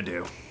you gonna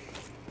do?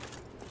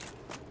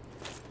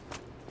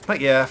 But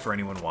yeah, for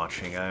anyone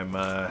watching, I'm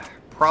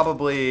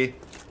currently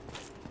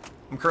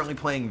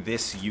playing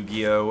this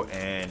Yu-Gi-Oh!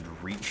 And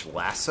Reach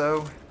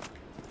Lasso.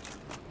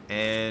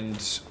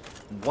 And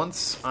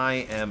once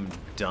I am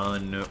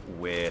done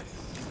with...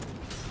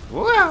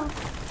 Wow!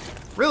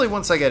 Really,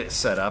 once I get it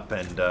set up,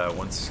 and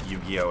once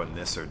Yu-Gi-Oh! And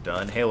this are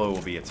done, Halo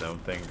will be its own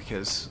thing,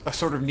 because I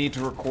sort of need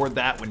to record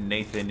that when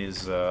Nathan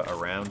is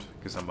around,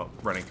 because I'm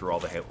running through all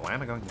the Halo... Why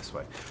am I going this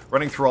way?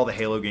 Running through all the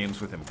Halo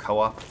games with him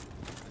co-op.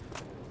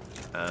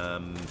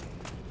 So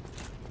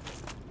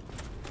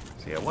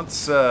yeah,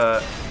 once...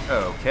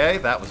 okay,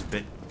 that was a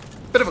bit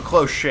of a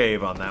close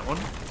shave on that one.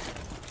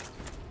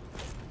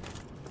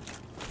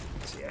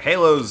 So yeah,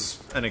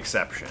 Halo's an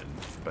exception.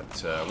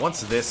 But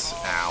once this,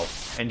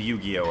 and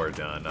Yu-Gi-Oh! Are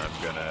done, I'm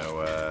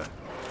gonna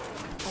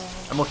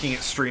I'm looking at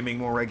streaming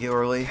more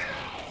regularly.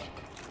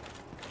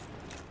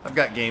 I've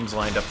got games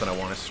lined up that I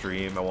want to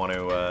stream. I want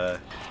to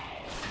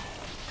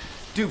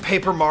do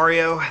Paper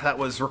Mario. That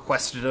was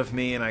requested of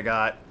me, and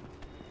I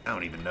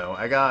don't even know.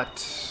 Where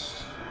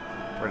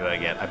did I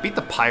get? I beat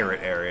the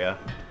pirate area.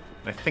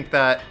 And I think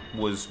that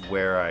was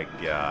where I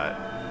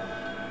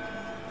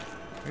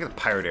think the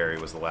pirate area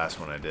was the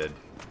last one I did.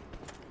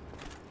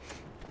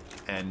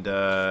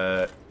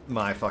 And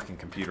my fucking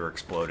computer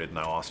exploded and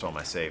I lost all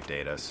my save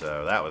data,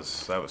 so that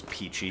was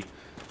peachy.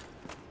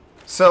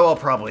 So I'll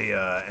probably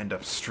end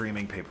up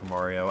streaming Paper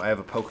Mario. I have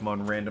a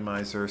Pokemon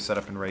randomizer set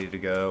up and ready to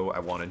go. I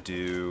want to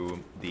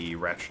do the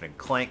Ratchet and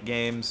Clank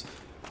games.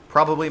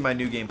 Probably my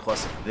New Game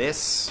Plus of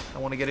this I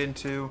want to get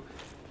into.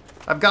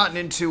 I've gotten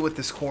into, with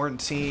this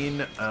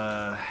quarantine,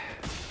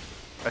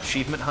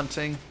 achievement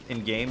hunting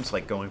in games,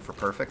 like going for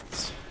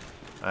perfects.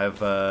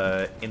 I've,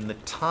 in the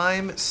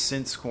time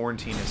since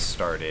quarantine has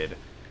started,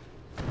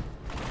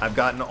 I've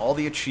gotten all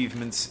the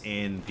achievements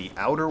in The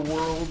Outer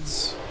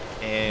Worlds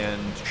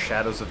and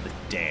Shadows of the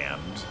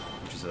Damned,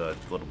 which is a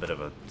little bit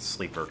of a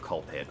sleeper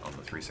cult hit on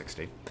the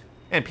 360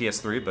 and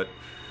PS3, but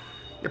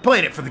you're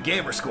playing it for the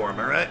gamer score, am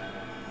I right?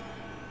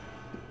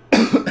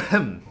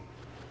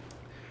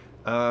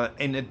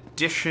 In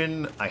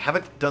addition, I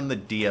haven't done the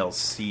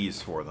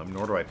DLCs for them,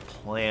 nor do I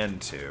plan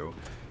to,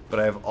 but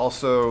I've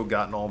also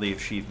gotten all the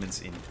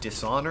achievements in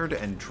Dishonored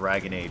and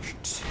Dragon Age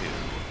 2,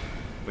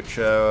 which,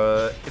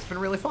 it's been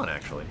really fun,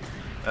 actually.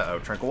 Uh-oh,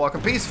 Tranquil Walk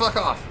in Peace, fuck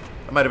off!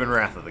 That might have been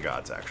Wrath of the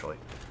Gods, actually.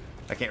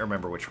 I can't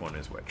remember which one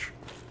is which.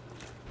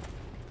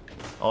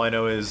 All I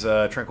know is,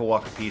 Tranquil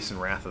Walk in Peace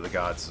and Wrath of the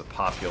Gods is a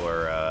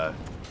popular,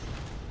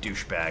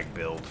 douchebag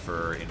build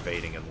for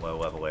invading in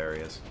low-level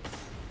areas.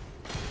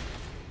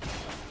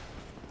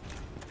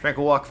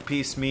 Tranquil Walk of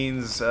Peace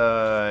means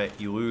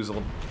you lose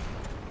a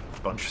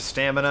bunch of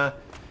stamina,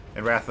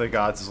 and Wrath of the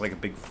Gods is like a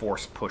big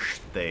force push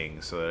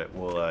thing, so that it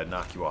will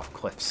knock you off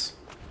cliffs.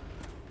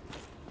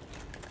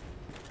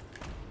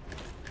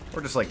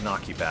 Or just like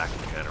knock you back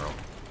in general.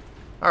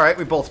 Alright,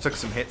 we both took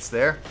some hits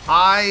there.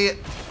 I,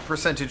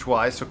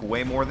 percentage-wise, took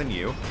way more than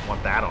you.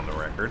 Want that on the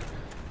record.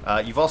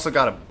 You've also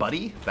got a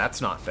buddy.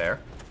 That's not fair.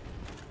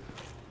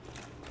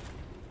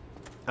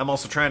 I'm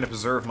also trying to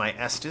preserve my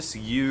Estus.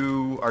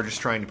 You are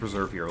just trying to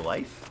preserve your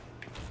life.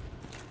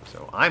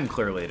 So I'm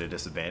clearly at a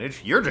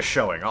disadvantage. You're just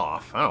showing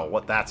off. I don't know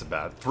what that's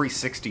about.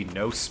 360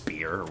 no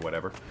spear or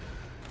whatever.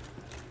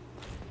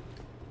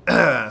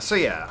 So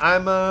yeah,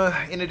 I'm,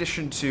 in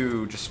addition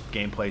to just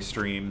gameplay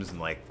streams and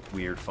like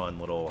weird fun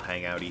little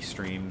hangout-y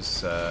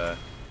streams,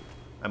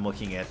 I'm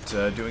looking at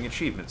doing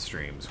achievement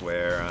streams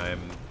where I'm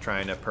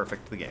trying to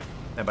perfect the game.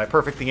 And by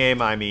perfect the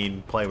game, I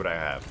mean play what I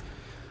have.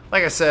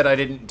 Like I said, I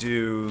didn't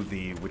do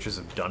the Witches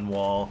of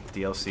Dunwall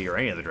DLC or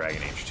any of the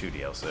Dragon Age 2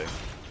 DLC.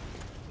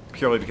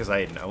 Purely because I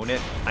didn't own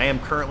it. I am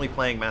currently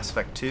playing Mass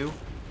Effect 2.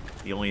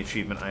 The only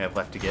achievement I have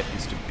left to get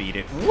is to beat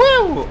it,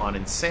 woo, on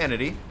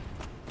Insanity.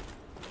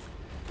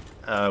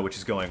 Which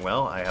is going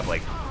well. I have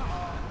like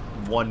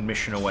one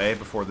mission away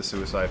before the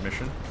suicide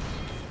mission.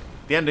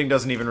 The ending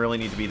doesn't even really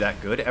need to be that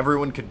good.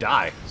 Everyone could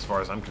die, as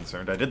far as I'm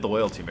concerned. I did the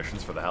loyalty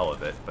missions for the hell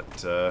of it,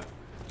 but,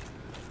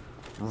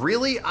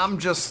 really, I'm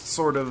just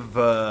sort of,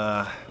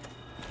 Are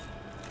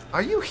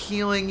you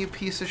healing, you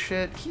piece of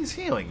shit? He's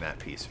healing, that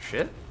piece of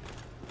shit.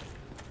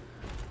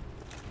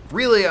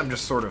 Really, I'm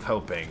just sort of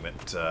hoping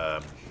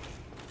that,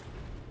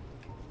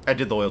 I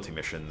did the loyalty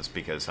missions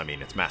because, I mean,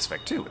 it's Mass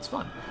Effect 2, it's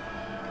fun.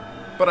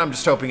 But I'm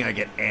just hoping I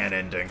get an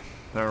ending.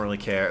 I don't really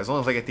care. As long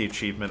as I get the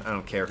achievement, I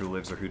don't care who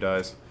lives or who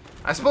dies.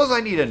 I suppose I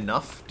need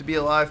enough to be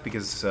alive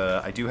because,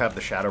 I do have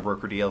the Shadow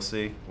Broker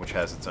DLC, which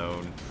has its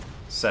own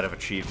set of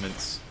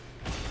achievements.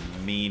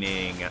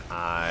 Meaning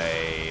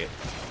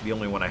the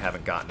only one I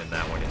haven't gotten in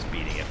that one is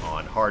beating it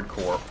on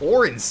Hardcore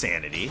or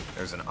Insanity.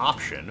 There's an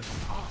option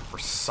for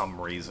some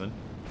reason.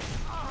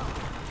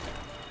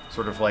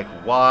 Sort of like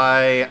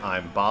why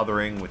I'm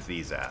bothering with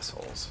these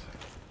assholes.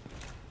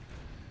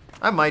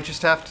 I might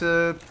just have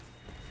to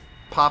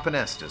pop an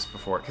Estus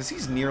before it, because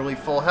he's nearly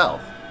full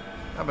health.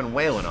 I've been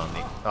wailing on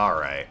the...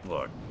 Alright,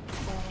 look.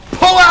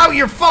 Pull out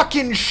your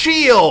fucking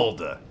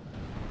shield!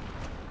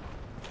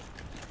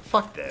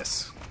 Fuck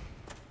this.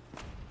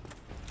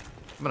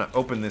 I'm gonna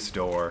open this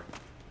door.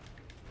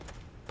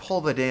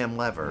 Pull the damn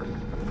lever.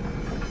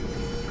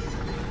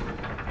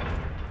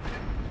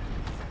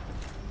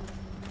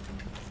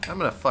 I'm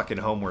gonna fucking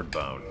homeward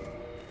bone.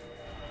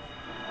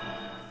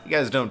 You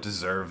guys don't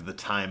deserve the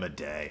time of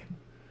day.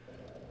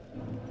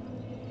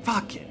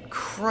 Fucking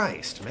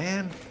Christ,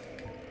 man.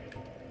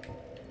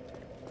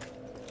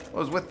 I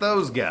was with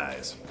those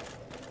guys.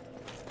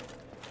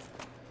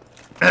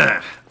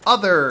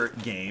 Other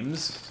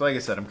games. So like I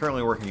said, I'm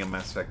currently working on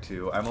Mass Effect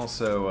 2. I'm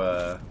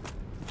also,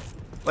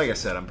 like I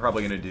said, I'm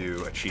probably going to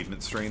do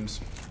achievement streams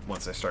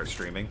once I start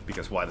streaming,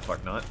 because why the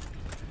fuck not?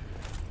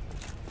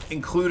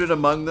 Included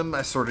among them,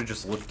 I sort of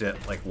just looked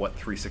at, like, what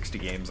 360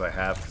 games I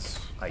have, because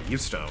I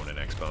used to own an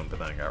Xbone, but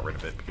then I got rid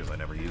of it because I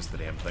never used the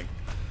damn thing.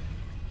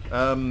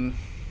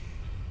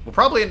 We'll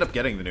probably end up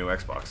getting the new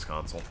Xbox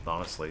console,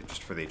 honestly,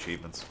 just for the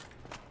achievements.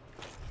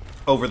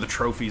 over the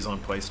trophies on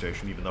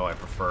PlayStation, even though I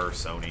prefer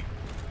Sony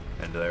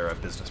and their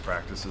business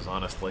practices,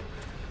 honestly.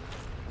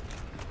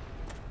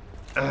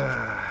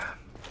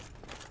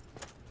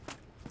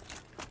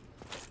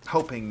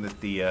 Hoping that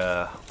the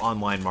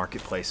online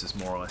marketplace is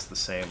more or less the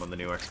same on the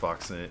new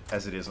Xbox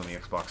as it is on the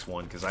Xbox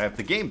One, because I have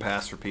the Game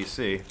Pass for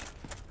PC,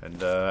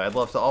 and I'd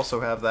love to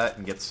also have that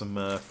and get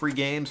some free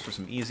games for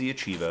some easy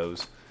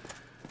achievos.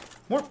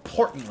 More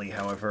importantly,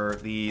 however,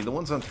 the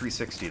ones on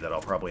 360 that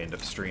I'll probably end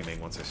up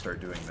streaming once I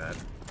start doing that,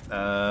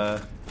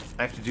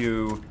 I have to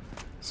do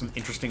some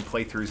interesting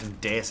playthroughs in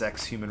Deus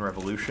Ex Human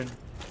Revolution.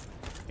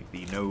 Like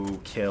the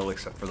no kill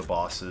except for the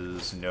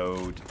bosses,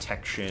 no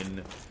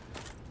detection,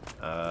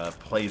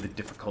 play the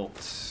difficult...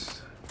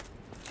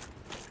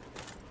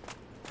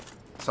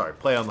 Sorry,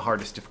 play on the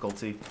hardest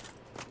difficulty.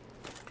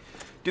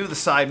 Do the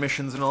side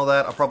missions and all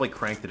that. I'll probably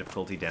crank the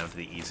difficulty down to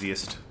the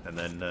easiest, and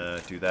then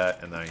do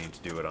that, and then I need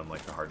to do it on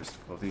like the hardest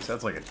difficulty. So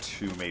that's like a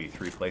 2, maybe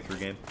 3 playthrough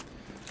game.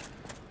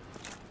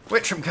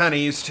 Which I'm kind of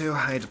used to.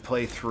 I had to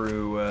play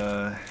through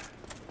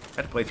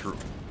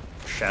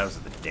Shadows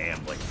of the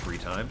Damned like 3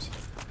 times.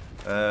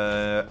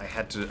 I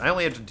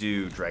only had to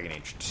do Dragon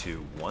Age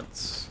 2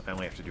 once. I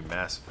only have to do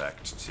Mass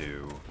Effect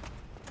 2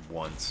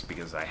 once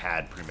because I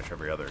had pretty much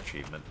every other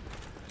achievement.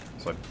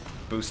 So I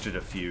boosted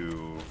a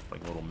few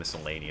like little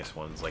miscellaneous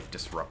ones, like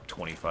disrupt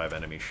 25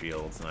 enemy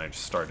shields, and I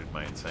just started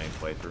my insane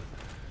playthrough.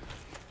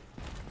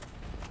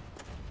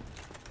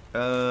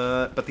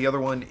 But the other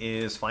one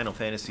is Final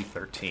Fantasy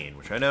XIII,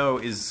 which I know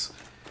is...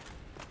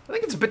 I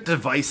think it's a bit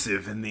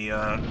divisive in the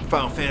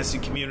Final Fantasy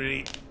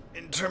community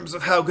in terms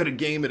of how good a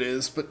game it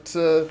is, but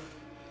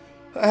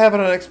I have it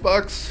on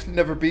Xbox,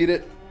 never beat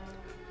it.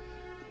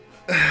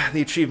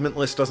 The achievement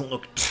list doesn't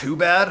look too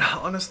bad,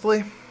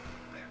 honestly.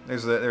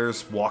 There's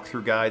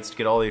walkthrough guides to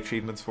get all the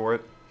achievements for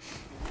it.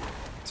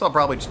 So I'll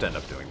probably just end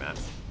up doing that.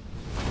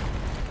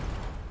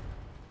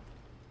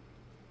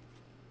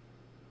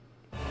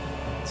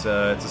 It's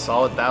a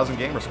solid 1,000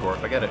 gamer score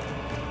if I get it.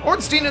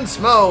 Ornstein and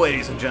Smo,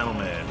 ladies and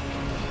gentlemen.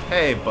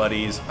 Hey,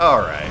 buddies.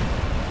 Alright.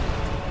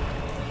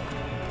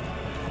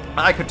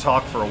 I could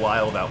talk for a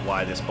while about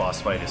why this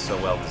boss fight is so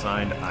well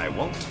designed. I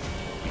won't,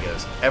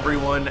 because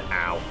everyone,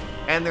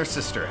 and their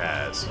sister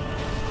has.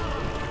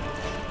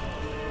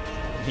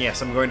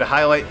 Yes, I'm going to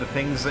highlight the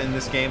things in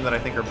this game that I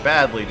think are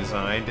badly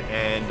designed,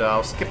 and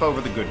I'll skip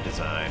over the good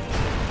design.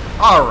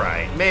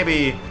 Alright,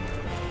 maybe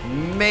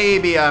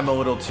I'm a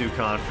little too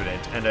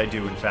confident, and I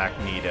do in fact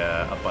need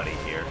a buddy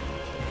here.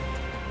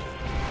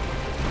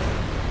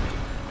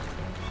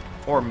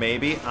 Or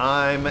maybe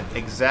I'm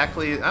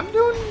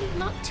doing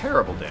not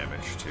terrible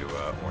damage to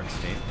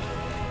Ornstein.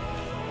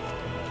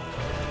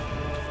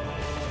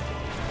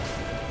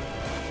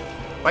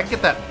 If I can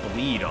get that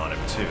bleed on him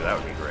too, that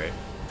would be great.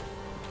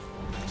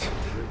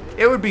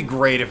 It would be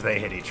great if they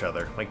hit each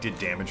other, like did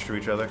damage to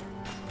each other.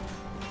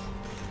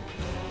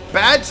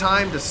 Bad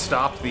time to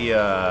stop the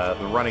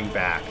running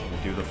back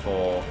and do the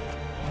full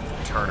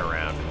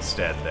turnaround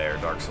instead there,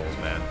 Dark Souls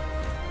man.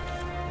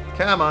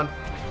 Come on.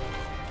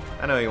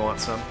 I know you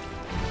want some.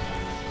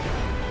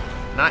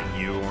 Not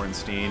you,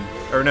 Ornstein.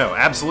 Or no,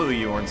 absolutely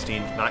you,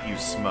 Ornstein. Not you,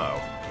 Smo.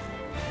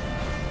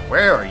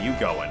 Where are you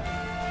going?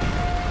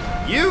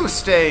 You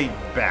stay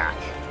back.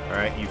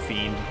 Alright, you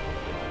fiend.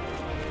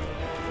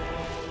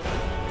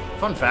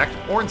 Fun fact,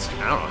 Ornstein...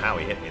 I don't know how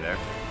he hit me there.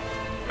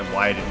 And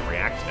why I didn't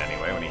react in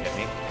any way when he hit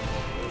me.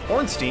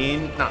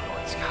 Ornstein... Not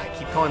Ornstein. God, I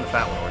keep calling the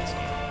fat one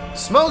Ornstein.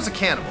 Smo's a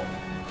cannibal.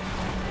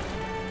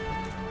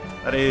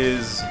 That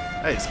is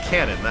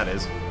canon, that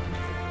is.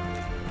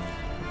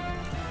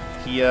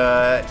 He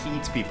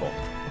eats people.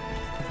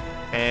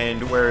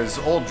 And whereas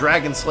old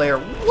Dragon Slayer...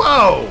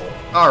 Whoa!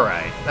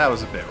 Alright, that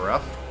was a bit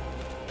rough.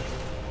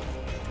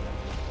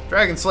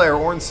 Dragon Slayer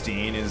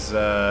Ornstein is,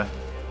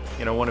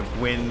 you know, one of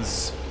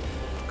Gwyn's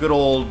good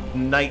old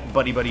knight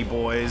buddy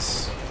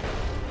boys.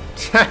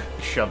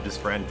 Shoved his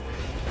friend.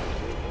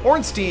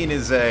 Ornstein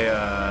is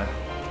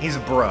he's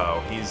a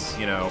bro. He's,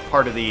 you know,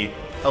 part of the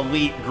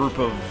elite group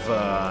of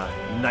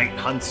knight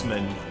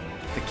huntsmen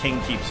the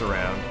king keeps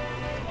around.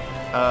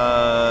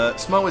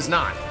 Smo is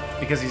not,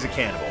 because he's a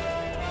cannibal.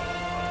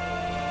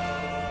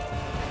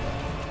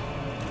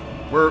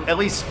 At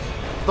least,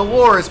 the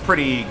lore is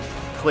pretty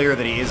clear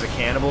that he is a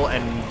cannibal,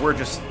 and we're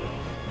just...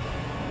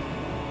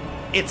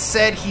 It's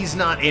said he's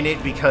not in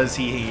it because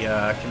he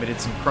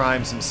committed some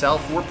crimes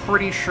himself. We're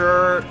pretty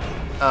sure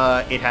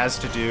it has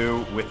to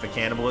do with the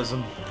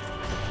cannibalism.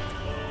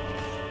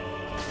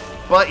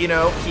 But, you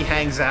know, he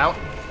hangs out.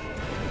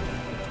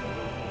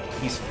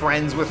 He's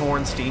friends with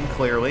Ornstein,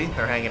 clearly.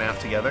 They're hanging out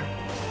together.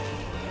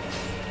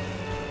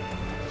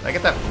 Did I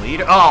get that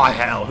bleed? Oh,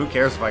 hell, who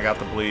cares if I got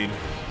the bleed?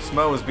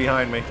 Smo is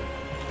behind me.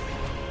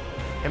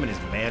 Him and his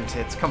man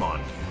tits, come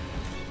on.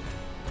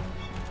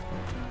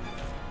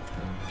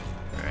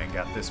 Alright,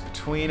 got this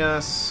between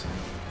us.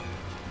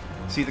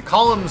 See, the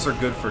columns are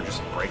good for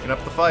just breaking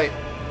up the fight.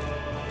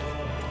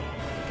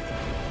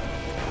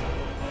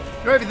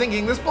 You might be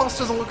thinking, this boss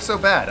doesn't look so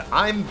bad.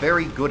 I'm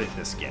very good at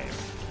this game.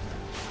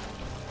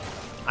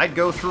 I'd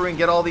go through and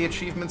get all the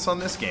achievements on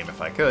this game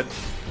if I could.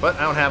 But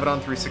I don't have it on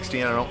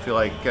 360 and I don't feel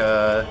like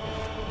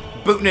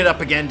booting it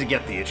up again to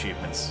get the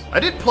achievements. I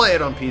did play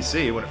it on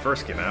PC when it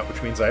first came out,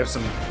 which means I have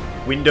some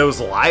Windows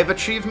Live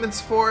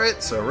achievements for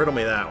it, so riddle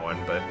me that one,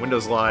 but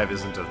Windows Live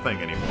isn't a thing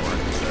anymore.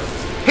 So.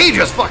 He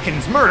just fucking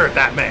murdered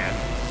that man!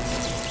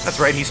 That's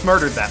right, he's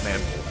murdered that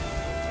man.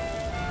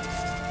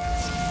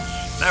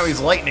 Now he's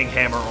Lightning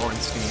Hammer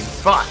Ornstein.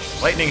 Fuck!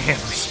 Lightning Hammer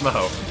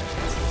Smo.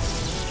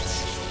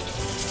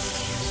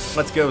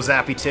 Let's go,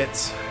 Zappy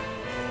Tits.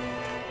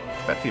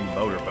 Bet if you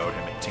motorboat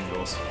him, it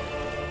tingles.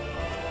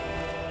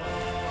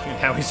 And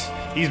now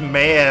he's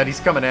mad. He's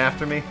coming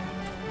after me.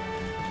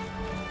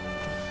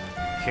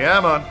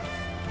 Come on.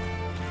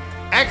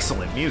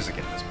 Excellent music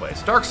in this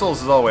place. Dark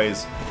Souls is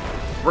always,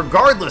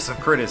 regardless of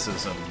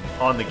criticism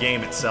on the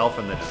game itself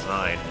and the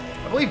design,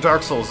 I believe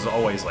Dark Souls is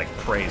always, like,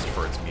 praised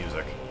for its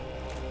music.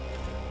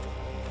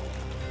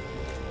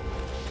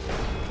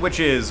 Which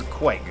is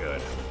quite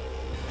good.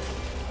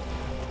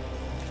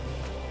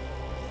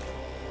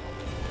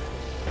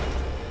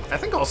 I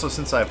think also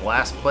since I've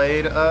last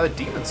played,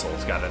 Demon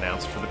Souls got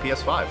announced for the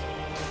PS5.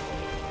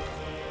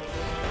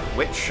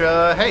 Which,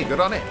 hey,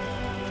 good on it.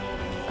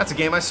 That's a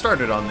game I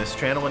started on this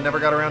channel and never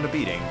got around to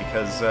beating,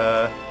 because,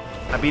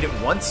 I beat it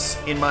once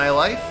in my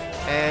life,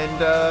 and,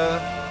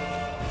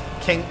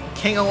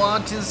 King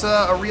Allant is,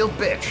 a real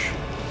bitch.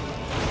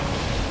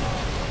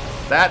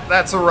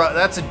 That's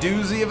a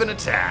doozy of an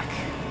attack.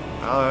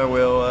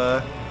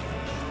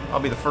 I'll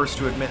be the first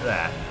to admit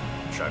that.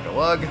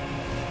 Chug-a-lug.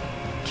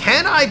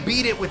 Can I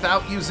beat it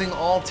without using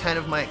all 10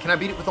 of my... Can I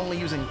beat it with only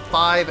using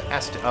 5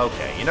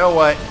 Okay, you know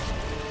what?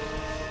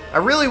 I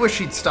really wish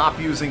he'd stop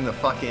using the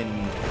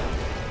fucking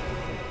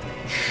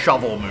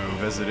shovel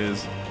move as it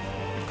is.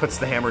 It puts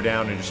the hammer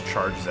down and just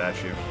charges at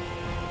you.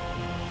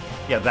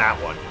 Yeah, that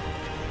one.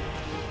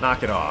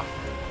 Knock it off.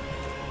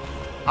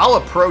 I'll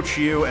approach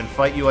you and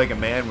fight you like a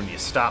man when you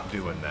stop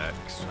doing that.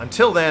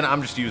 Until then,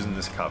 I'm just using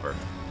this cover.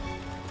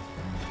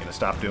 Gonna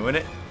stop doing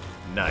it?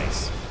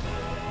 Nice.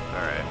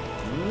 Alright.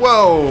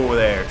 Whoa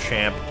there,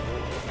 champ.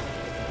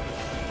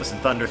 Listen,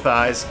 Thunder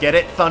Thighs. Get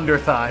it? Thunder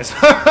Thighs.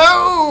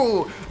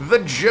 Ho-ho! The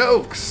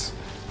jokes!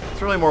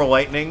 It's really more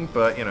lightning,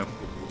 but, you know.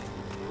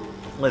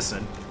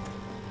 Listen.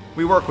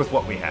 We work with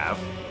what we have.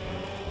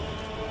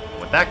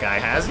 What that guy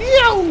has,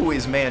 yo,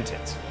 is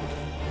man-tits.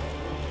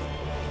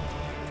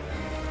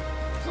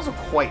 He's also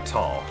quite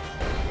tall.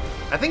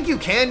 I think you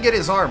can get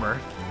his armor.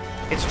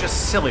 It's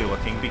just silly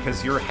looking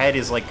because your head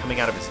is, like, coming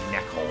out of his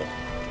neck hole.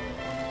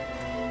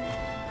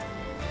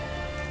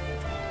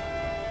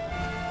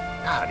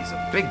 God, he's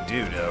a big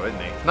dude, though, isn't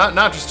he?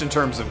 Not just in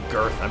terms of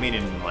girth, I mean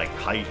in, like,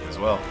 height as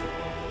well.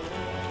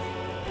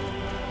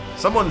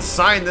 Someone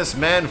signed this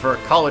man for a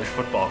college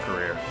football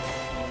career.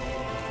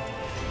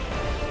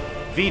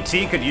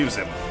 VT could use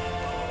him.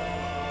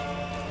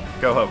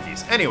 Go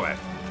Hokies. Anyway.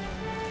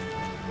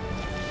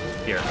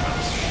 Here it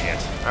comes. Shit.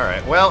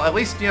 Alright, well, at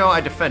least, you know,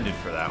 I defended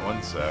for that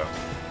one, so...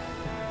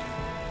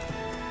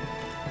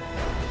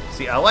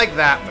 See, I like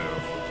that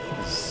move.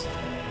 'Cause,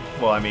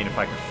 well, I mean, if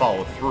I could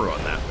follow through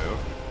on that move.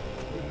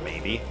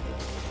 Maybe.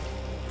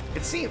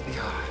 It seems...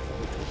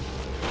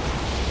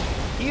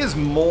 He is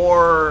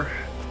more...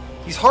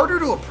 He's harder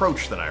to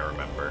approach than I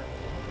remember.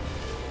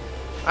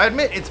 I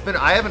admit,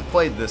 I haven't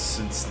played this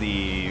since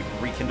the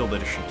Rekindled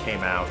Edition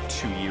came out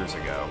 2 years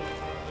ago.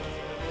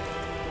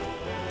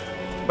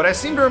 But I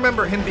seem to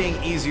remember him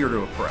being easier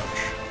to approach.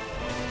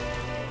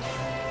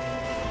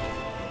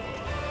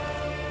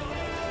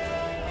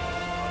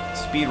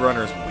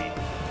 Speedrunners weep.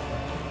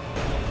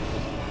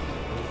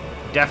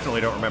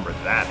 Definitely don't remember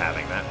that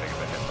having that big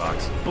of a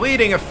hitbox.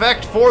 Bleeding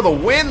effect for the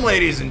win,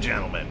 ladies and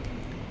gentlemen!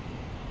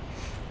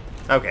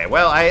 Okay,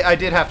 well, I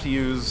did have to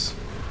use...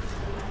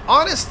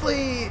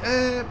 Honestly,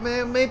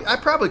 maybe... I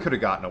probably could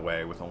have gotten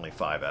away with only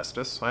 5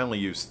 Estus. I only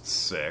used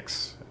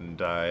 6,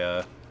 and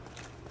I,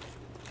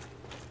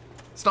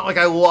 It's not like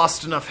I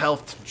lost enough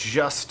health to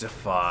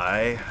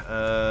justify,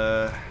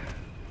 a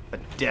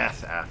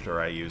death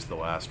after I used the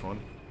last one.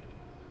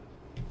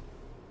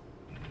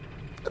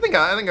 I think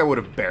I would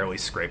have barely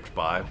scraped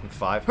by with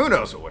 5. Who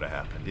knows what would have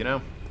happened, you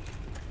know?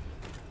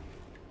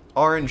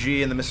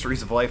 RNG and the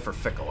mysteries of life are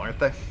fickle, aren't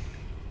they?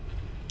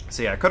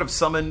 So yeah, I could have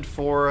summoned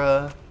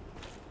for,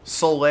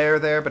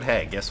 Solaire there, but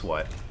hey, guess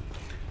what?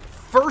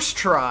 First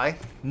try,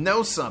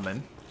 no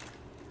summon.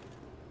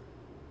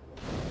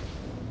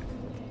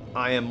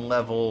 I am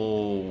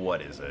level...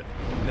 what is it?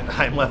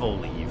 I'm level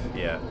leave,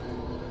 yeah.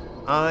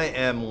 I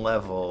am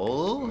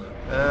level...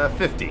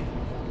 50.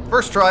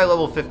 First try,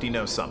 level 50,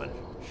 no summon.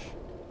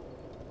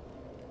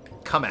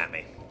 Come at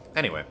me.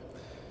 Anyway.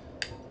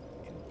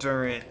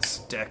 Endurance,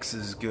 Dex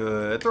is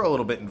good. Throw a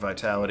little bit in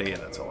Vitality,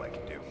 and that's all I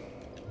can do.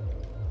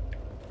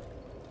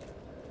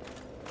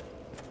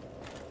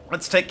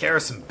 Let's take care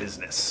of some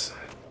business.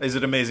 Is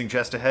it amazing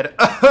chest ahead?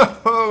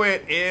 Oh,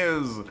 it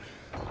is!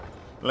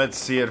 Let's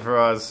see it for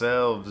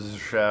ourselves,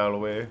 shall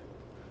we?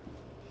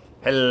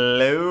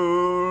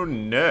 Hello,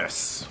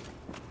 nurse.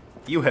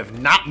 You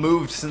have not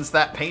moved since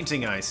that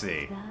painting I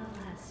see. Thou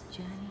hast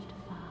journeyed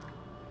far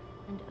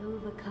and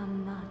overcome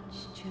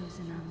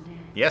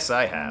Yes,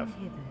 I have.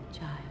 Come hither,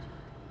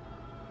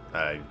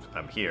 child.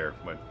 I'm here,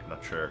 but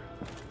not sure.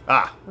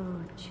 Ah!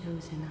 O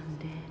chosen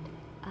undead,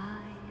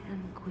 I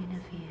am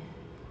Guinevere,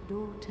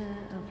 daughter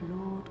of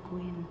Lord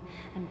Gwyn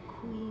and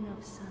Queen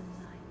of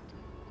Sunlight.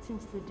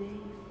 Since the day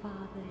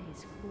Father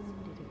his form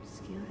did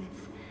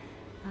obscureth,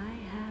 I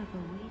have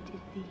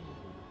awaited thee.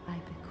 I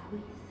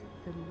bequeath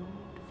the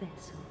Lord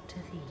vessel to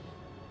thee.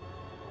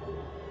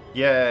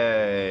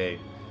 Yay!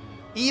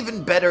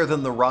 Even better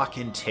than the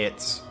rockin'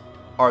 tits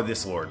are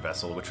this Lord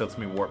vessel, which lets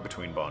me warp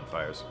between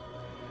bonfires.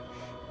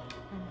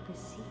 And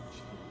beseech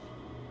thee,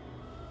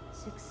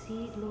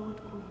 succeed Lord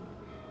Gwyn,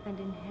 and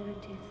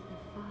inheriteth the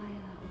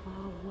fire of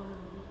our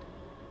world.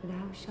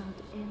 Thou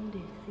shalt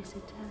endeth this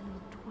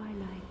eternal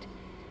twilight,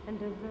 and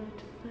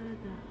avert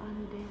further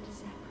undead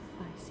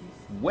sacrifices.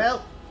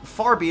 Well,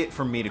 far be it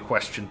from me to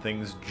question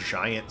things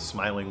giant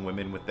smiling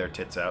women with their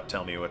tits out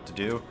tell me what to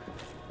do.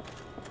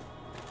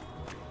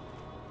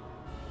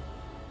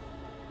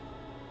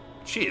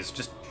 She is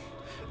just...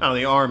 Oh,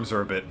 the arms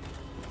are a bit...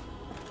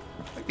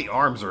 I think the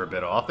arms are a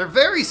bit off. They're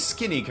very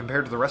skinny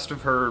compared to the rest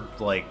of her,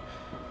 like...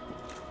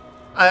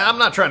 I'm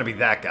not trying to be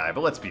that guy,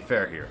 but let's be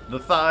fair here. The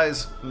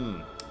thighs,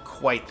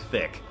 quite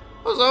thick.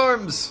 Those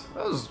arms,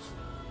 those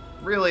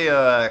really,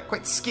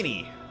 quite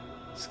skinny.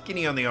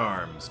 Skinny on the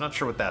arms. Not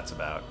sure what that's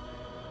about.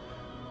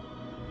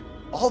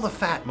 All the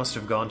fat must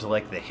have gone to,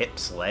 like, the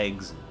hips,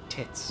 legs, and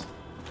tits.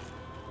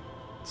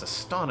 It's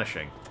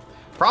astonishing.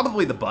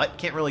 Probably the butt.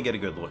 Can't really get a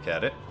good look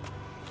at it.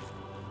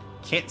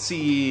 Can't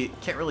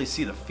really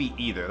see the feet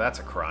either. That's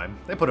a crime.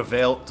 They put a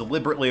veil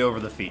deliberately over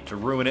the feet to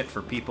ruin it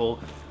for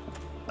people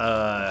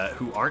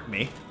who aren't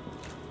me.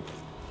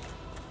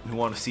 Who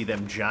want to see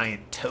them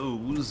giant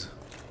toes.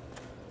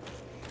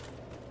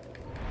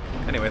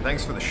 Anyway,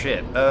 thanks for the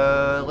shit.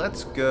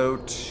 Let's go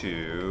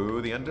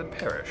to the Undead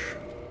Parish.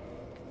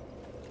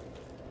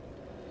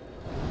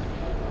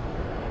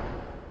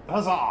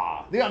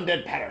 Huzzah! The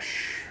Undead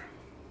Parish!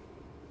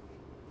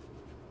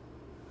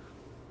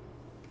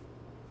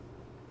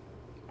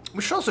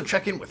 We should also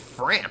check in with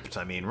Frampt,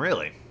 I mean,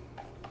 really.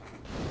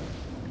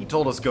 He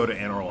told us go to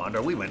Anor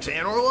Londo. We went to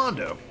Anor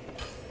Londo.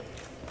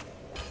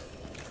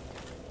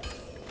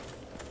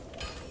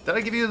 Did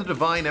I give you the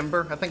Divine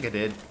Ember? I think I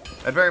did.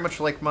 I'd very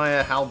much like my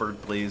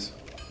halberd, please.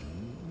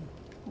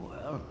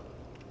 Well,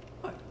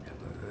 I've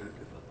never heard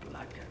of a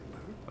black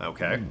ember.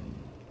 Okay.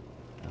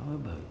 How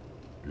about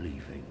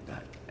leaving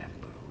that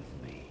ember with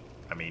me?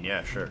 I mean,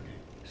 yeah, sure.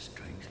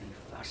 Strangely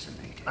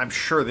fascinating. I'm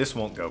sure this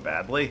won't go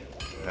badly.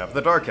 Have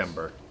the Dark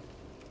Ember.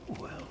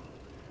 Well,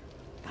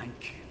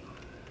 thank you.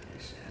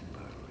 This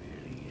ember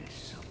really is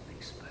something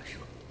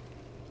special.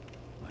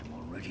 I'm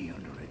already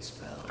under its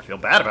spell. I feel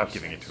bad about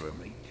giving it to him.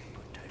 Great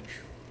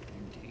potential,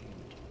 indeed.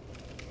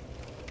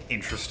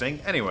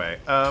 Interesting. Anyway,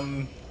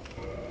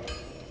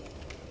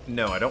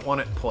 no, I don't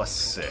want it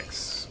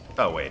 +6.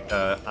 Oh, wait,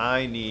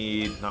 I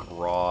need, not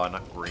raw,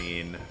 not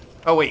green.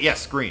 Oh, wait,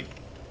 yes, green.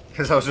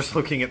 Because I was just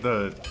looking at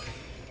the,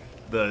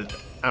 I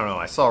don't know,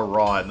 I saw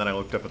raw, and then I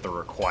looked up at the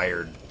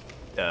required,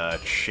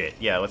 shit.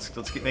 Yeah,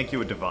 let's make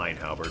you a Divine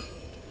Halberd.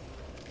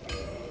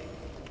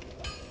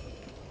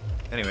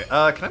 Anyway,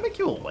 can I make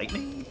you a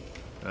Lightning?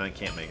 No, I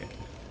can't make it.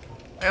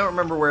 I don't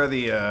remember where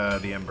the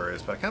Ember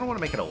is, but I kind of want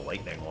to make it a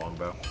Lightning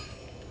Longbow.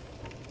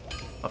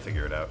 I'll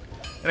figure it out.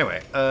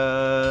 Anyway,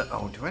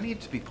 oh, do I need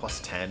it to be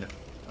 +10?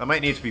 I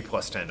might need to be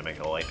 +10 to make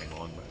it a Lightning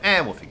Longbow.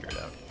 We'll figure it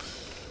out.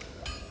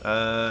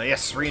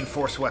 Yes,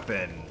 Reinforced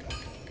Weapon.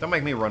 Don't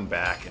make me run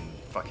back and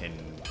fucking...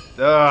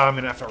 I'm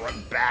gonna have to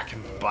run back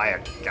and buy a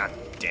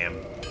goddamn...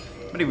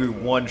 I'm gonna be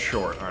one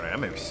short, aren't I?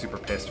 I'm gonna be super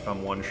pissed if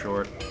I'm one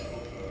short.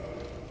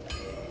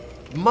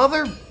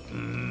 Mother...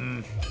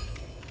 Don't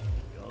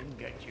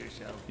get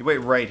yourself. You wait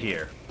right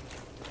here.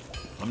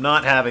 I'm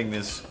not having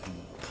this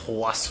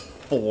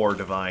 +4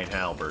 Divine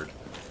Halberd.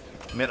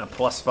 I meant a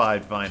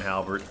 +5 Divine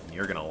Halberd, and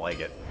you're gonna like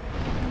it.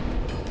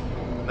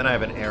 Then I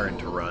have an errand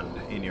to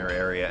run in your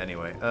area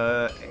anyway.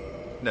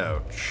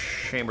 No,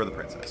 Chamber of the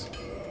Princess.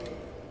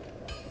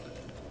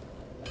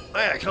 Oh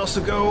yeah, I can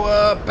also go,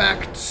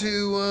 back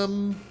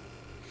to,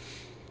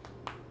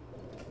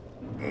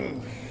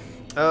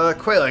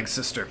 Quaeleg's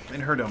sister,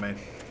 in her domain.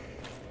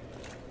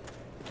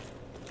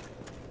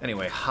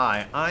 Anyway,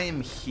 hi, I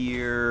am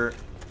here...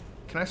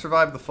 Can I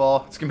survive the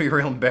fall? It's gonna be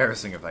real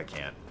embarrassing if I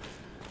can't.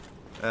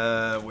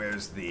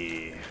 Where's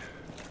the...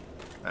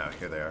 Oh,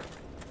 here they are.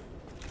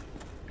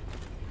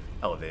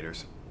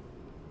 Elevators.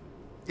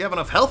 You have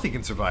enough health, you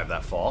can survive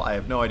that fall. I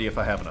have no idea if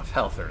I have enough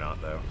health or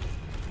not, though.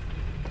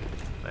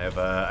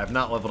 I've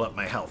not leveled up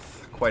my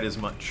health quite as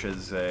much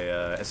as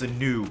a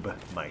noob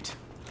might.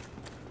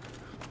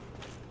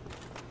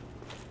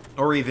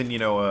 Or even, you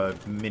know, a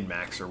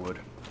min-maxer would.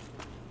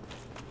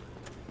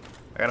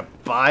 I gotta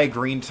buy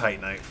Green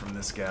Titanite from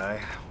this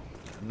guy.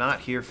 I'm not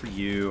here for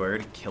you. I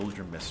already killed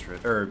your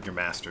mistress. Or your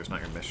masters,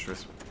 not your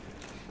mistress.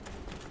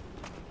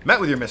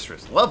 Met with your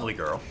mistress. Lovely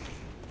girl.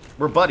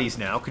 We're buddies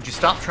now. Could you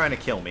stop trying to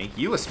kill me?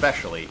 You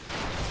especially.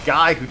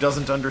 Guy who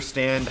doesn't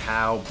understand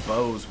how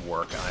bows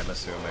work, I'm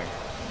assuming.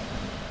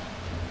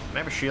 Can I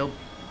have a shield?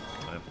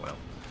 Well,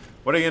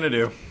 what are you gonna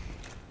do?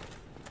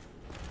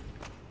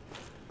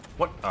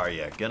 What are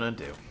you gonna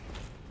do?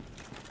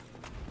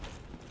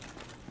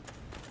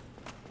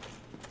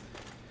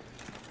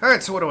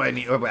 Alright, so what do I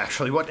need? Oh,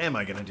 actually, what am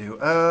I gonna do?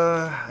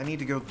 I need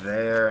to go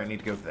there. I need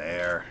to go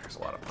there. There's a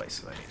lot of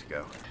places I need to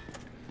go.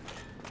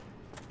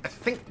 I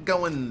think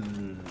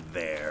going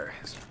there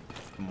is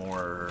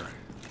more...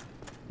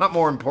 not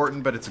more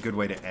important, but it's a good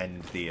way to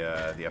end the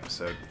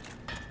episode.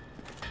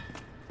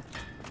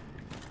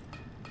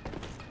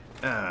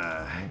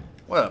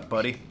 What up,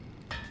 buddy?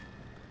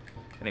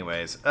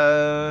 Anyways,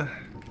 let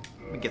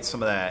me get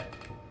some of that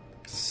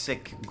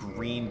sick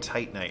green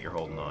Titanite you're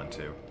holding on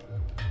to.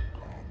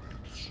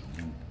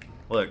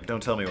 Look,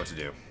 don't tell me what to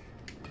do.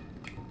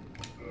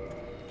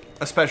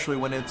 Especially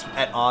when it's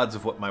at odds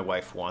of what my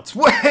wife wants.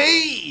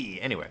 Way!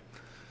 Anyway.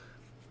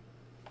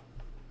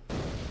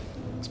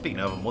 Speaking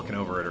of, I'm looking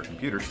over at her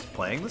computer. She's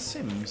playing The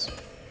Sims.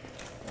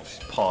 Well,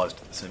 she's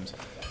paused The Sims.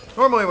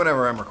 Normally,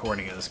 whenever I'm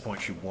recording at this point,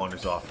 she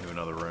wanders off into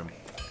another room.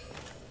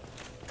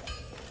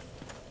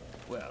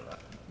 Well,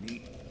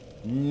 neat.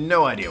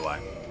 No idea why.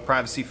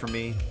 Privacy for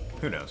me?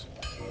 Who knows?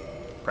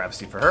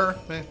 Privacy for her?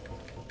 Eh.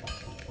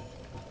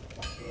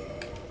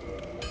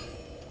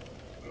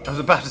 I was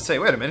about to say,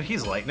 wait a minute,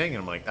 he's lightning,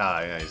 and I'm like,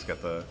 ah, yeah, he's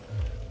got the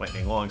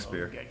lightning long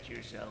spear. Get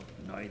yourself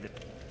neither.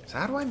 So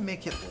how do I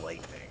make it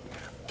lightning?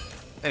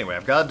 Anyway,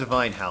 I've got a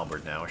divine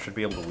halberd now. I should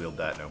be able to wield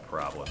that no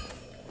problem.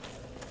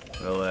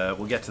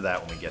 We'll get to that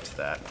when we get to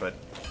that, but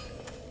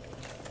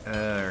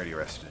I already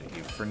rested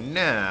you. For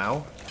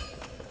now,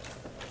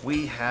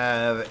 we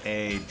have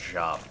a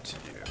job to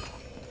do.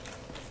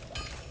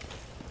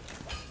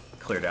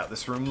 Cleared out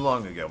this room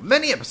long ago.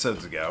 Many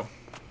episodes ago,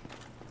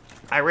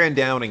 I ran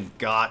down and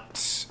got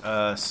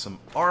some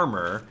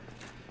armor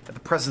at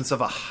the presence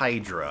of a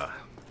Hydra.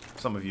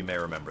 Some of you may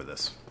remember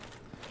this.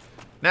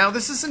 Now,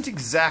 this isn't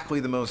exactly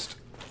the most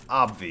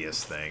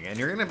obvious thing, and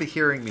you're going to be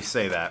hearing me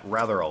say that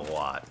rather a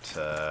lot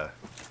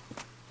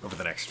over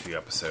the next few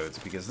episodes,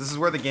 because this is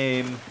where the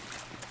game,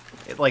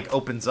 it like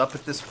opens up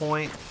at this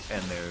point,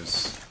 and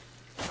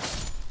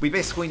we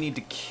basically need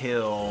to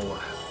kill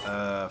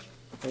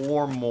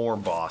 4 more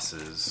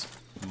bosses,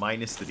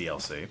 minus the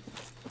DLC,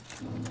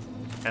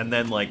 and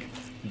then like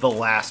the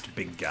last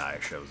big guy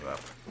shows up.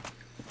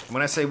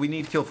 When I say we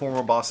need to kill 4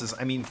 more bosses,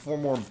 I mean 4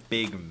 more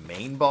big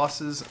main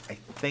bosses. I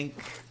think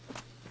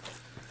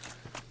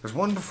there's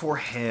one before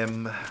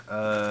him.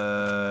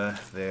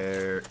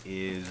 There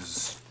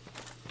is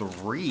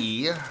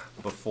 3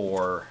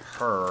 before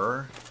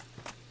her.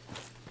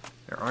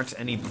 There aren't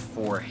any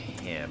before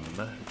him.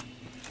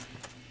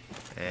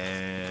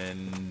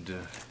 And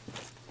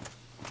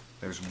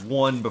there's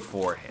 1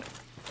 before him.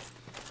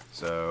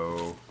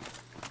 So,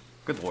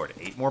 good lord,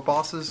 8 more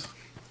bosses?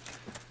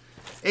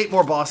 8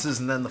 more bosses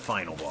and then the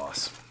final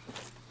boss.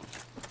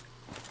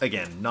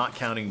 Again, not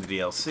counting the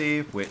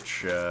DLC,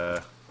 which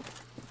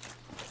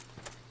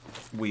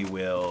we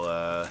will...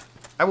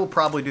 I will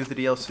probably do the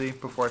DLC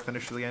before I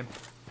finish the game.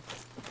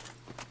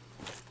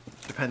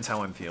 Depends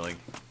how I'm feeling.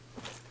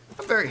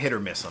 I'm very hit or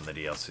miss on the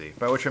DLC,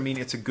 by which I mean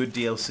it's a good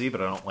DLC, but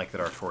I don't like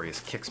that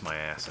Artorias kicks my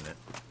ass in it.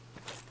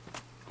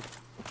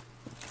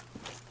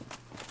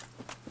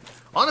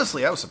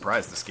 Honestly, I was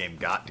surprised this game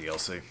got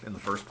DLC in the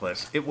first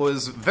place. It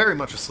was very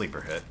much a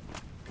sleeper hit.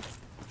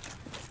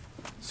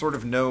 Sort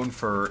of known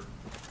for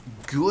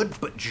good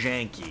but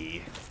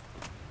janky.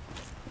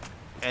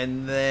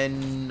 And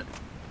then,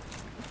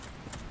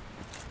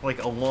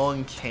 like,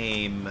 along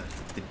came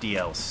the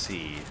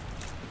DLC.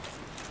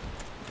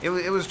 It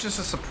was just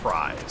a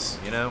surprise,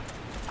 you know?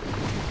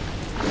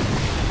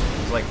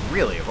 It was like,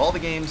 really, of all the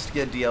games to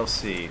get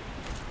DLC,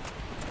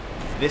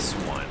 this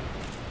one.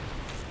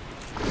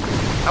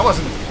 I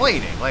wasn't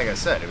complaining, like I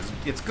said,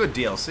 it's good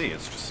DLC,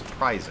 it's just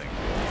surprising.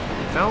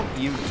 Don't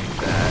you do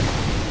that.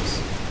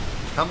 Just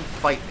come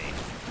fight me.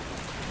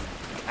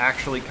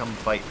 Actually come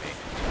fight me.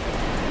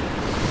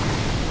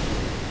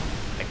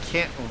 I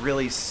can't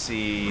really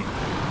see. You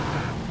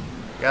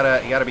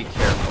gotta be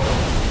careful.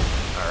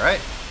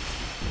 Alright.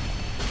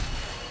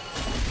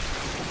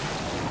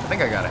 I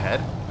think I got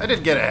ahead. I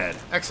did get ahead.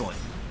 Excellent.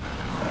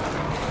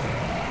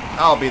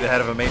 I'll be the head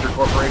of a major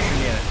corporation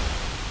yet.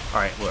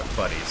 Alright, look,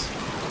 buddies.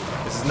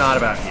 This is not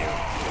about you.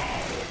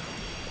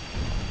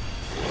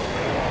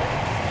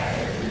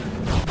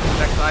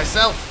 Protect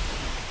thyself.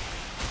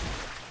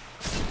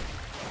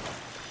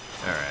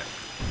 Alright.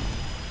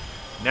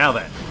 Now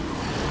then.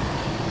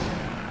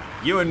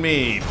 You and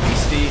me,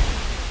 beastie.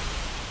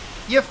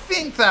 You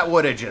think that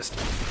would have just,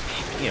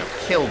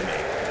 killed me.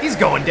 He's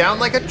going down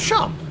like a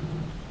chump.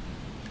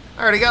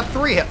 I already got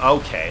 3 hit.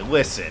 Okay,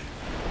 listen.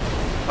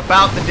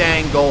 About the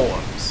dang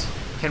golems.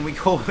 Can we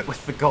go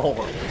with the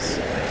golems?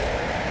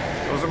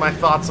 Those are my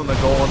thoughts on the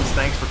golems.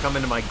 Thanks for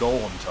coming to my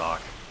golem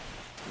talk.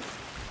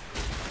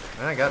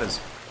 I got his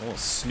little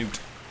snoot.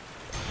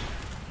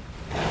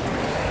 This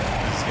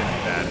is gonna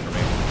be bad for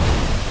me.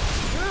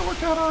 Yeah, it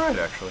worked out alright,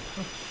 actually.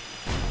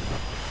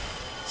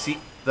 See,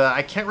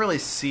 I can't really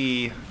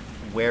see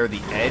where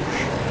the edge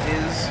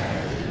is.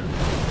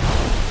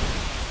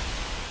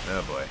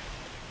 Oh boy.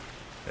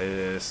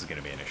 This is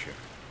gonna be an issue.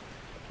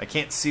 I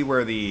can't see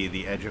where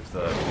the edge of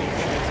the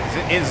beach is. 'Cause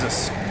it is a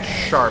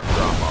sharp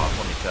drop-off,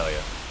 let me tell you.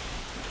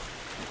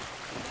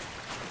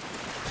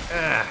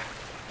 Ah.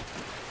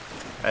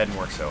 That didn't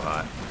work so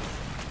hot.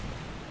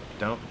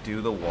 Don't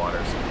do the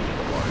water screen.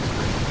 The water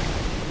screen.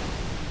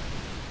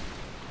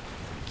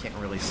 Can't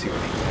really see where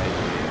the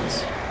edge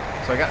is.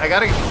 So I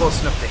gotta get close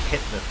enough to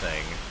hit the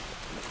thing.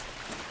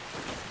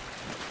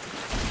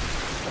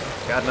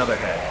 Got another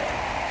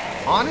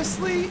head.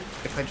 Honestly,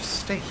 if I just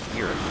stay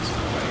here at this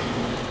point.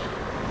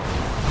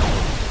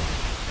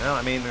 Well,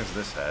 I mean, there's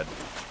this head.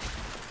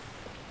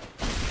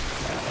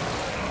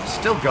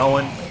 Still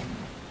going.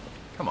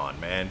 Come on,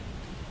 man.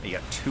 You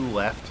got 2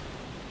 left.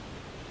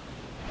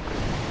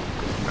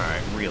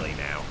 Alright, really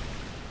now.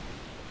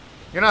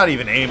 You're not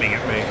even aiming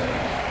at me.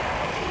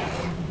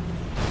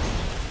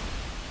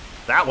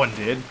 That one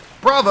did.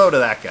 Bravo to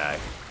that guy.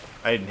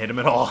 I didn't hit him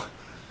at all.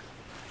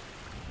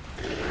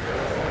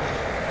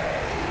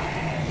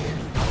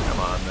 Come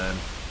on, then.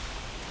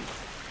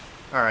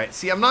 Alright,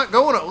 see, I'm not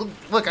going...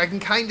 Look, I can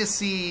kind of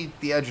see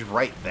the edge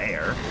right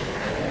there.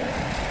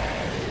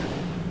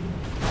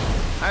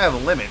 I have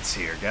limits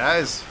here,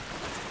 guys.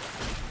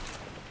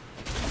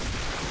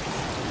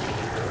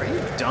 Are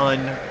you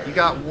done? You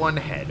got 1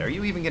 head. Are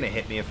you even going to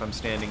hit me if I'm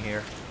standing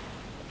here?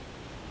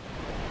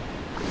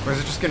 Or is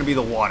it just going to be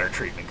the water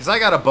treatment? Because I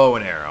got a bow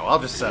and arrow. I'll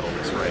just settle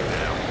this right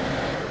now.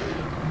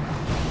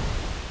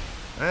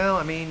 Well,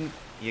 I mean,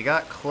 you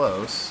got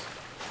close.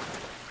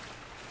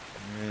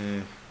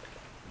 You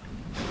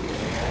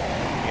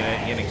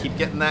gonna keep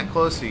getting that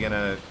close? Or you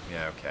gonna...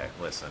 Yeah, okay,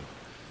 listen.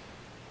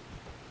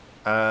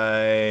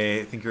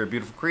 I think you're a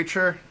beautiful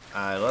creature.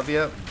 I love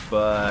you,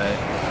 but...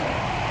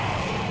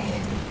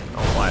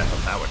 Oh, why? I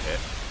thought that would hit.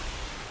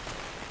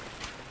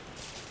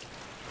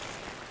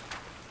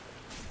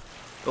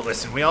 But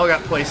listen, we all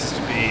got places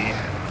to be.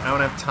 I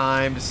don't have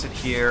time to sit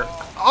here.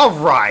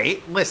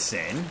 Alright,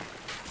 listen.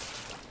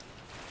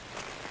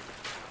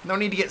 No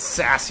need to get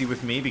sassy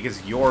with me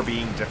because you're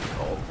being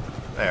difficult.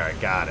 There, I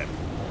got it.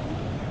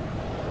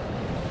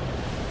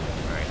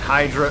 Alright,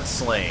 Hydra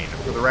slain.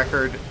 For the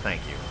record,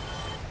 thank you.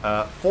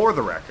 For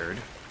the record,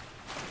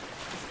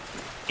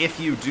 if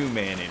you do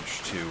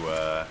manage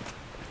to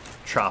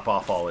chop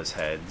off all his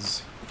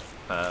heads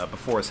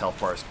before his health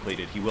bar is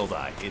depleted, he will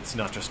die. It's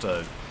not just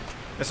a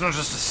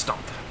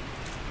stump.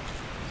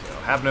 So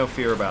have no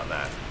fear about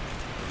that.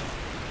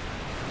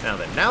 Now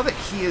then, now that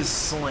he is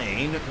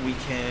slain, we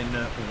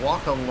can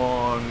walk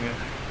along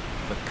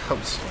the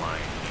coastline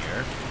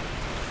here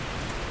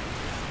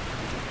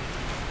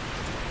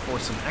for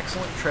some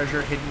excellent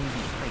treasure hidden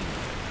behind it.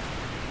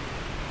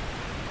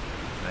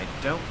 And I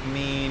don't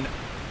mean,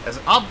 as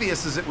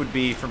obvious as it would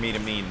be for me to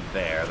mean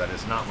there, that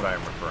is not what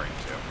I'm referring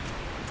to.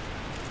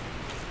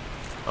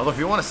 Although if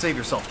you want to save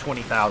yourself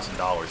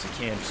 $20,000, you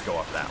can just go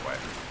up that way.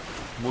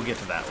 We'll get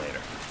to that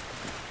later.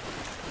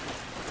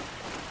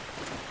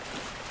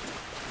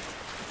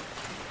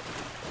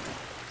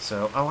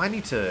 So, oh, I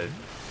need to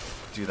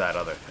do that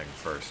other thing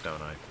first,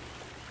 don't I?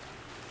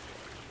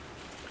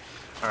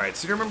 Alright,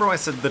 so you remember when I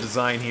said the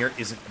design here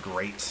isn't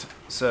great?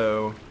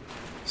 So,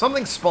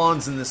 something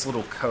spawns in this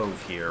little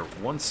cove here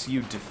once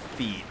you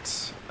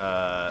defeat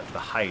the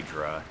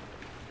Hydra.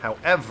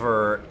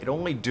 However, it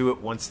only do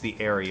it once the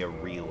area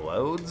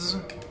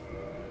reloads.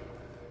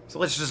 So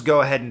let's just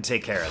go ahead and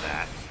take care of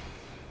that.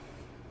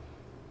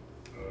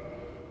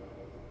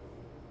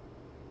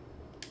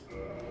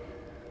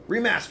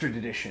 Remastered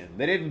edition.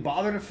 They didn't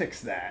bother to fix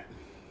that.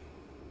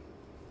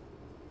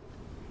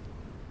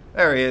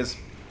 There he is.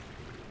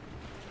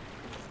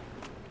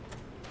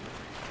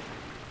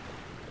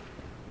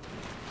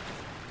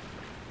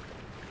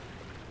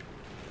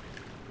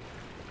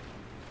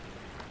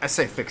 I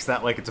say fix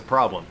that like it's a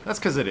problem. That's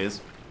because it is.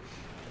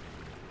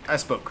 I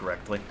spoke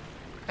correctly.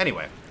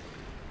 Anyway.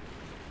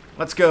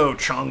 Let's go,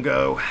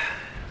 Chongo.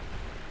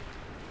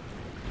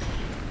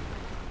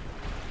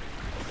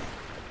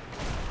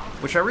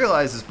 Which I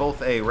realize is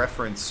both a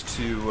reference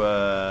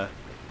to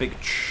Big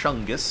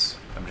Chungus.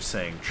 I'm just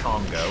saying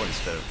Chongo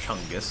instead of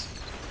Chungus.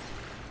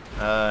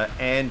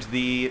 And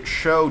the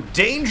show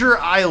Danger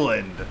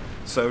Island.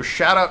 So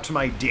shout out to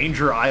my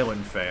Danger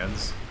Island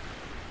fans.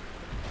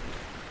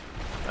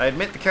 I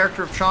admit the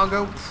character of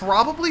Chongo,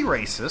 probably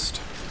racist.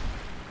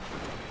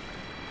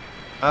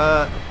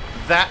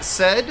 That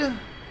said,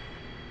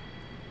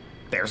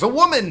 there's a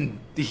woman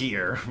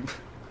here.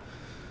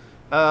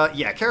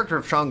 Yeah, character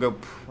of Chongo,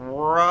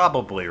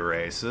 probably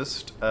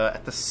racist.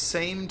 At the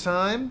same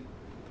time,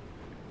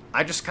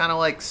 I just kind of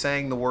like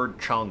saying the word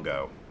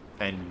Chongo.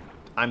 And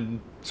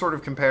I'm sort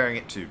of comparing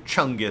it to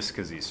Chungus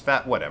because he's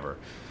fat, whatever.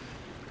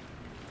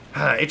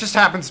 It just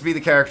happens to be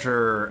the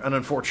character, an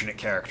unfortunate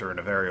character in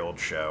a very old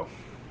show.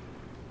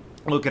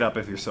 Look it up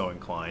if you're so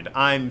inclined.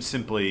 I'm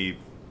simply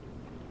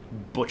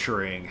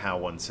butchering how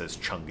one says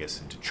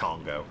Chungus into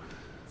Chongo.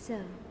 So,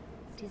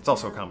 it's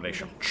also a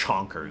combination of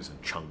Chonkers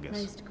and Chungus.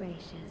 Most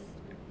gracious,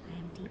 I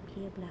am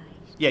deeply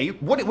obliged. Yeah,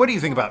 what do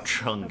you think about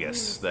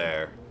Chungus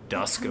there?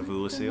 Dusk of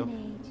Ulasil?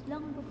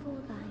 Long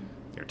before thine.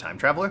 You're a time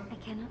traveler? I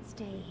cannot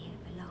stay here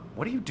for long.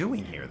 What are you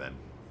doing here then?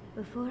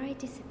 Before I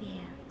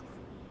disappear,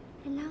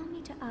 allow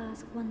me to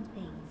ask one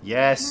thing.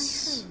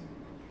 Yes.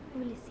 My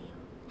home, Ulysses,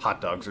 Hot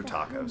dogs or is the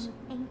home tacos? of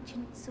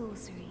ancient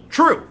sorceries.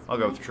 True. I'll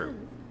go My with true. hope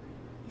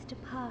is to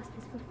pass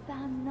this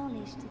profound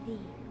knowledge to thee,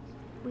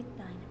 with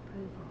thine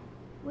approval.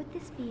 Would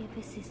this be of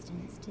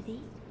assistance to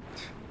thee?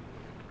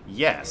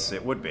 Yes,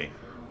 it would be.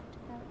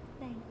 Heartfelt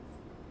thanks.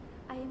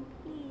 I am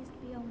pleased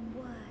beyond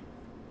words.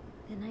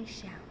 Then I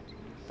shout.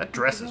 That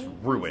dress is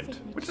ruined,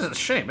 which is a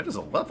shame. It is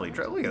a lovely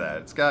dress. Look at that.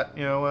 It's got,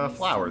 you know,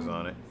 flowers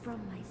on it. From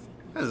my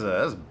signature.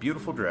 That's a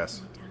beautiful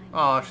dress.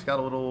 Oh, she's got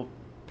a little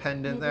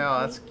pendant there. Oh,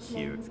 that's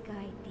cute. It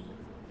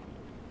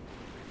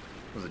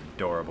was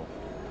adorable.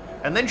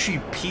 And then she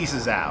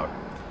pieces out.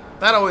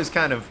 That always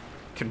kind of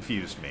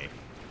confused me.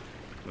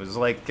 It was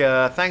like,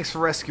 thanks for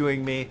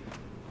rescuing me.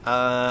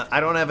 I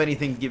don't have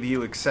anything to give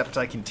you except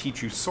I can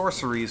teach you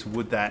sorceries.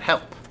 Would that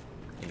help?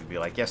 And you'd be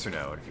like, yes or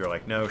no. And if you're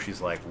like, no, she's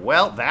like,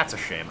 well, that's a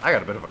shame. I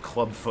got a bit of a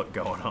club foot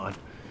going on.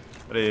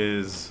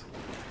 That's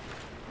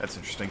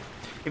interesting.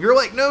 If you're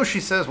like, no, she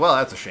says, well,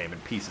 that's a shame,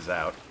 and pieces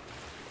out.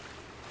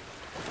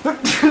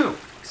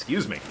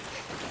 Excuse me.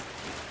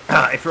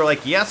 If you're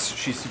like, yes,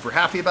 she's super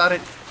happy about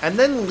it, and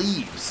then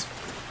leaves.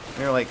 And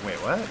you're like, wait,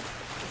 what?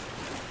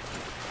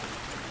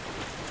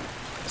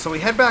 So we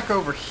head back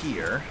over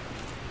here.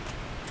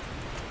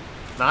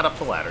 Not up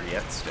the ladder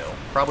yet, still.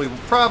 Probably,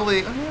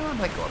 I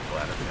might go up the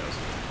ladder, who knows.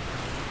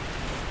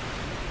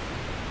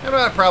 And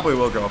I probably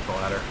will go up the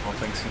ladder, all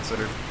things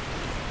considered.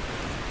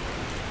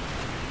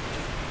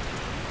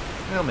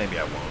 Well, maybe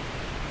I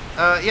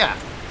won't. Yeah.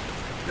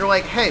 You're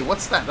like, hey,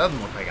 what's that? That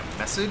doesn't look like a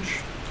message.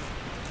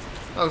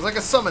 Oh, it's like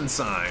a summon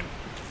sign.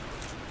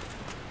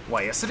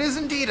 Why, yes, it is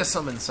indeed a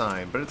summon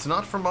sign, but it's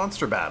not for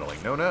monster battling.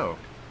 No, no.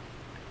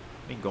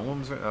 Any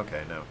golems?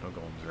 Okay, no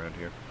golems around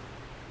here.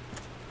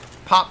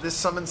 Pop this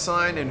summon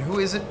sign, and who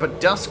is it but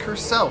Dusk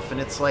herself? And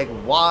it's like,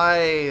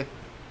 why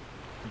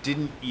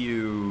didn't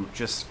you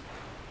just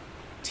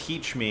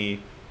teach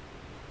me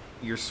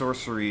your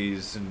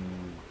sorceries and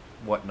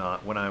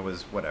whatnot when I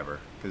was whatever?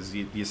 Because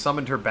you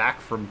summoned her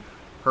back from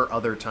her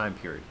other time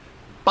period.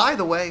 By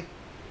the way,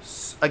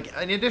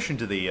 in addition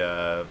to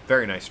the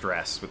very nice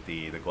dress with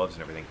the gloves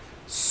and everything,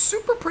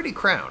 super pretty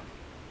crown.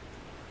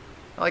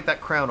 I like that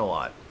crown a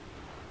lot.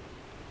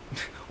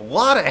 A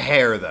lot of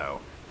hair,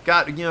 though.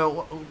 Got, you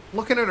know,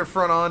 looking at her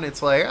front on,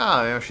 it's like,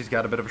 oh, you know, she's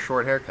got a bit of a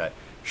short haircut.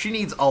 She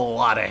needs a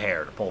lot of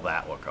hair to pull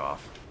that look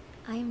off.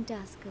 I am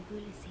Dusk of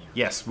Ulysses.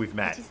 Yes, we've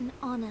met. It is an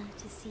honor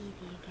to see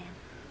thee again.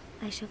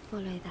 I shall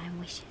follow thy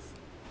wishes.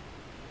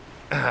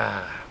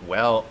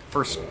 Well,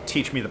 first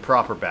teach me the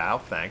proper bow,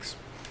 thanks.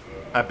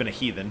 I've been a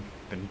heathen,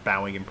 been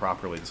bowing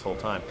improperly this whole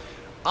time.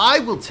 I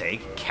will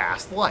take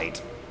Cast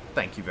Light.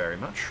 Thank you very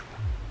much.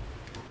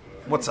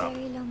 What's up? For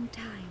a very long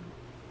time,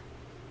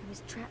 I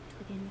was trapped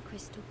within the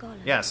crystal golem.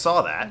 Yeah, I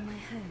saw that. In my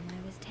home,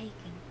 I was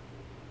taken,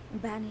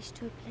 banished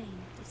to a plane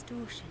of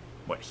distortion.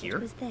 What, here?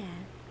 It was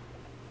there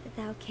that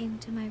thou came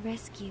to my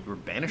rescue. You were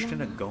banished long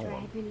in a after I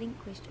golem. had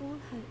relinquished all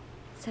hope.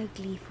 So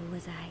gleeful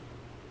was I.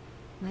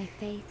 My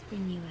faith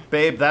reneweth.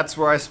 Babe, that's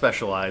where I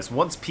specialize.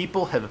 Once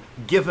people have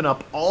given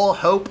up all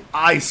hope,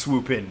 I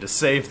swoop in to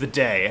save the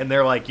day. And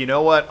they're like, you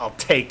know what? I'll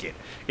take it.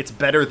 It's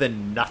better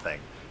than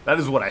nothing. That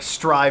is what I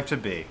strive to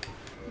be.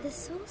 The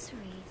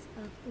sorceries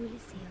of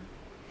Ulysses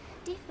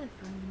differ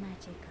from the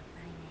magic of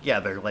thy name. Yeah,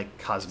 they're like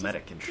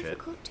cosmetic and It is shit.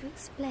 difficult to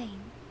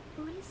explain.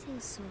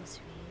 Ulysses'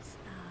 sorceries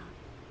are,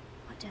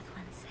 what doth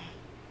one say?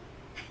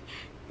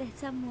 They're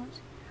somewhat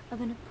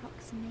of an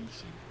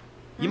approximation.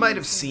 You might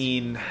have Thine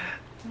seen...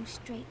 more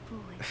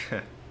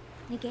straightforward.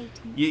 Negating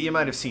You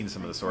might have seen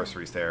some of the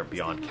sorceries there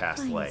beyond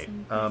Cast Light.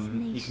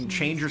 You can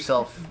change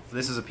yourself.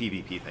 This is a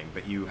PvP thing,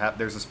 but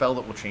there's a spell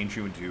that will change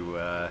you into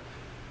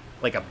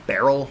like a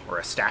barrel or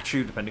a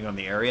statue, depending on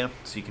the area,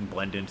 so you can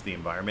blend into the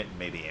environment and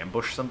maybe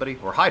ambush somebody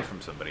or hide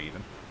from somebody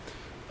even.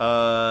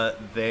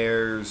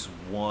 There's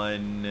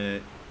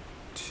one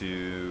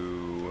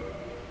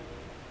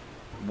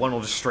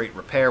will just straight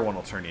repair, one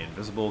will turn you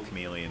invisible,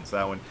 chameleons,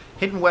 that one.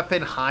 Hidden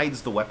weapon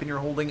hides the weapon you're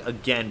holding,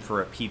 again for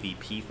a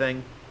PvP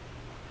thing,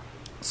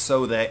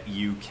 so that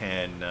you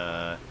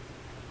can,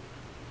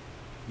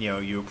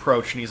 you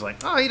approach and he's like,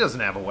 oh, he doesn't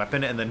have a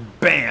weapon, and then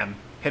bam,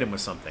 hit him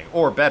with something.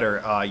 Or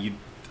better,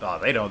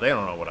 they don't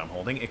know what I'm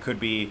holding. It could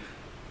be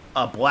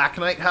a Black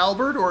Knight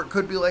halberd, or it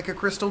could be like a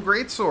crystal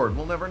greatsword.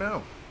 We'll never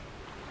know.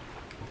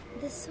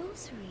 The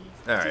sorceries.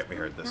 Alright, we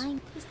heard this.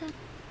 Was that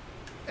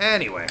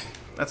Anyway,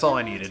 that's all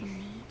I thou art needed. in need?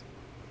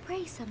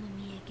 Pray summon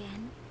me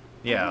again.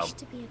 Yeah, I I'll- wish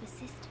to be of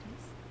assistance.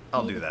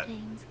 I'll May do the that.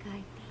 flames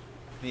guide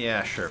thee.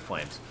 Yeah, sure,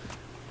 flames.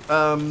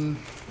 Alright,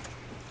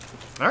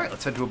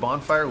 let's head to a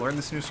bonfire, learn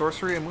this new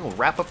sorcery, and we'll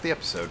wrap up the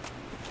episode.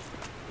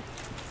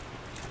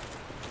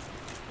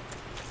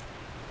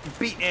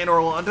 Beat Anne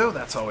Orlando,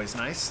 that's always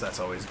nice, that's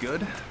always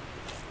good.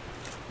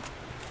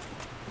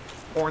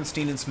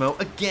 Ornstein and Smo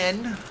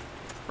again.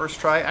 First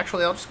try.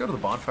 Actually, I'll just go to the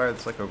bonfire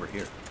that's like over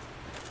here.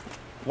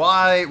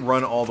 Why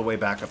run all the way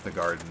back up the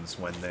gardens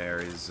when there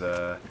is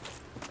a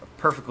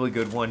perfectly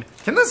good one?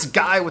 Can this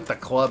guy with the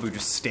club who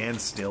just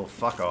stands still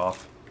fuck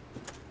off?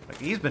 Like,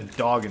 he's been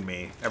dogging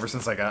me ever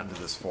since I got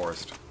into this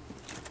forest.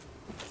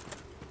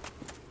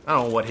 I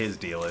don't know what his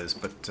deal is,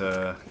 but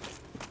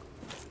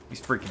he's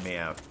freaking me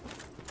out.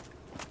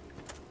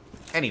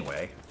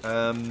 Anyway,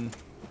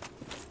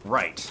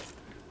 right.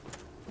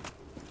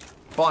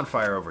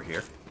 Bonfire over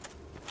here.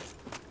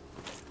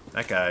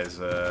 That guy's,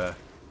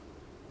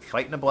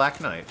 fighting a Black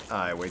Knight,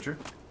 I wager.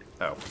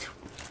 Oh,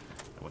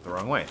 I went the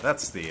wrong way.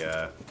 That's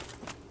the,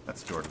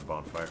 that's the door to the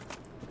bonfire.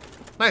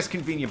 Nice,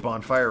 convenient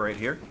bonfire right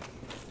here.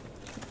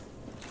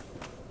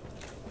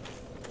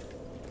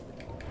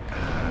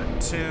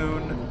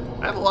 Tune.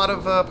 I have a lot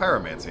of,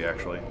 pyromancy,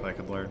 actually, I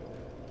could learn.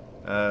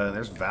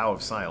 There's Vow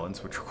of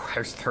Silence, which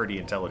requires 30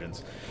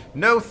 intelligence.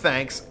 No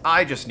thanks,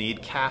 I just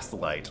need Cast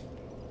Light.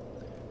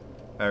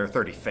 Or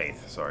 30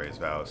 Faith, sorry, is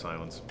Vow of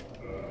Silence.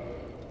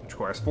 Which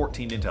requires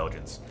 14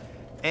 intelligence.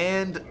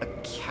 And a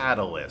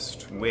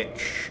Catalyst,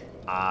 which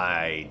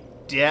I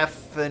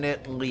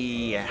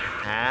definitely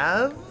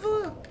have?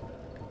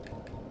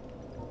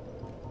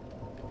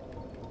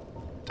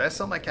 Did I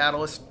sell my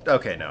Catalyst?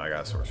 Okay, no, I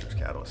got a Sorcerer's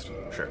Catalyst.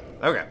 Sure.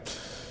 Okay.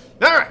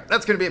 Alright,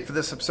 that's going to be it for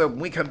this episode. When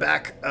we come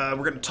back, we're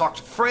going to talk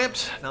to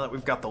Frampt, now that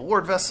we've got the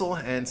Lord Vessel,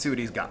 and see what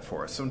he's got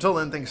for us. So until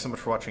then, thank you so much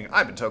for watching.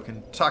 I've been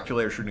Token. Talk to you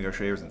later, Shrewd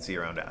Negotiators, and see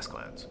you around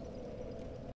Asklands.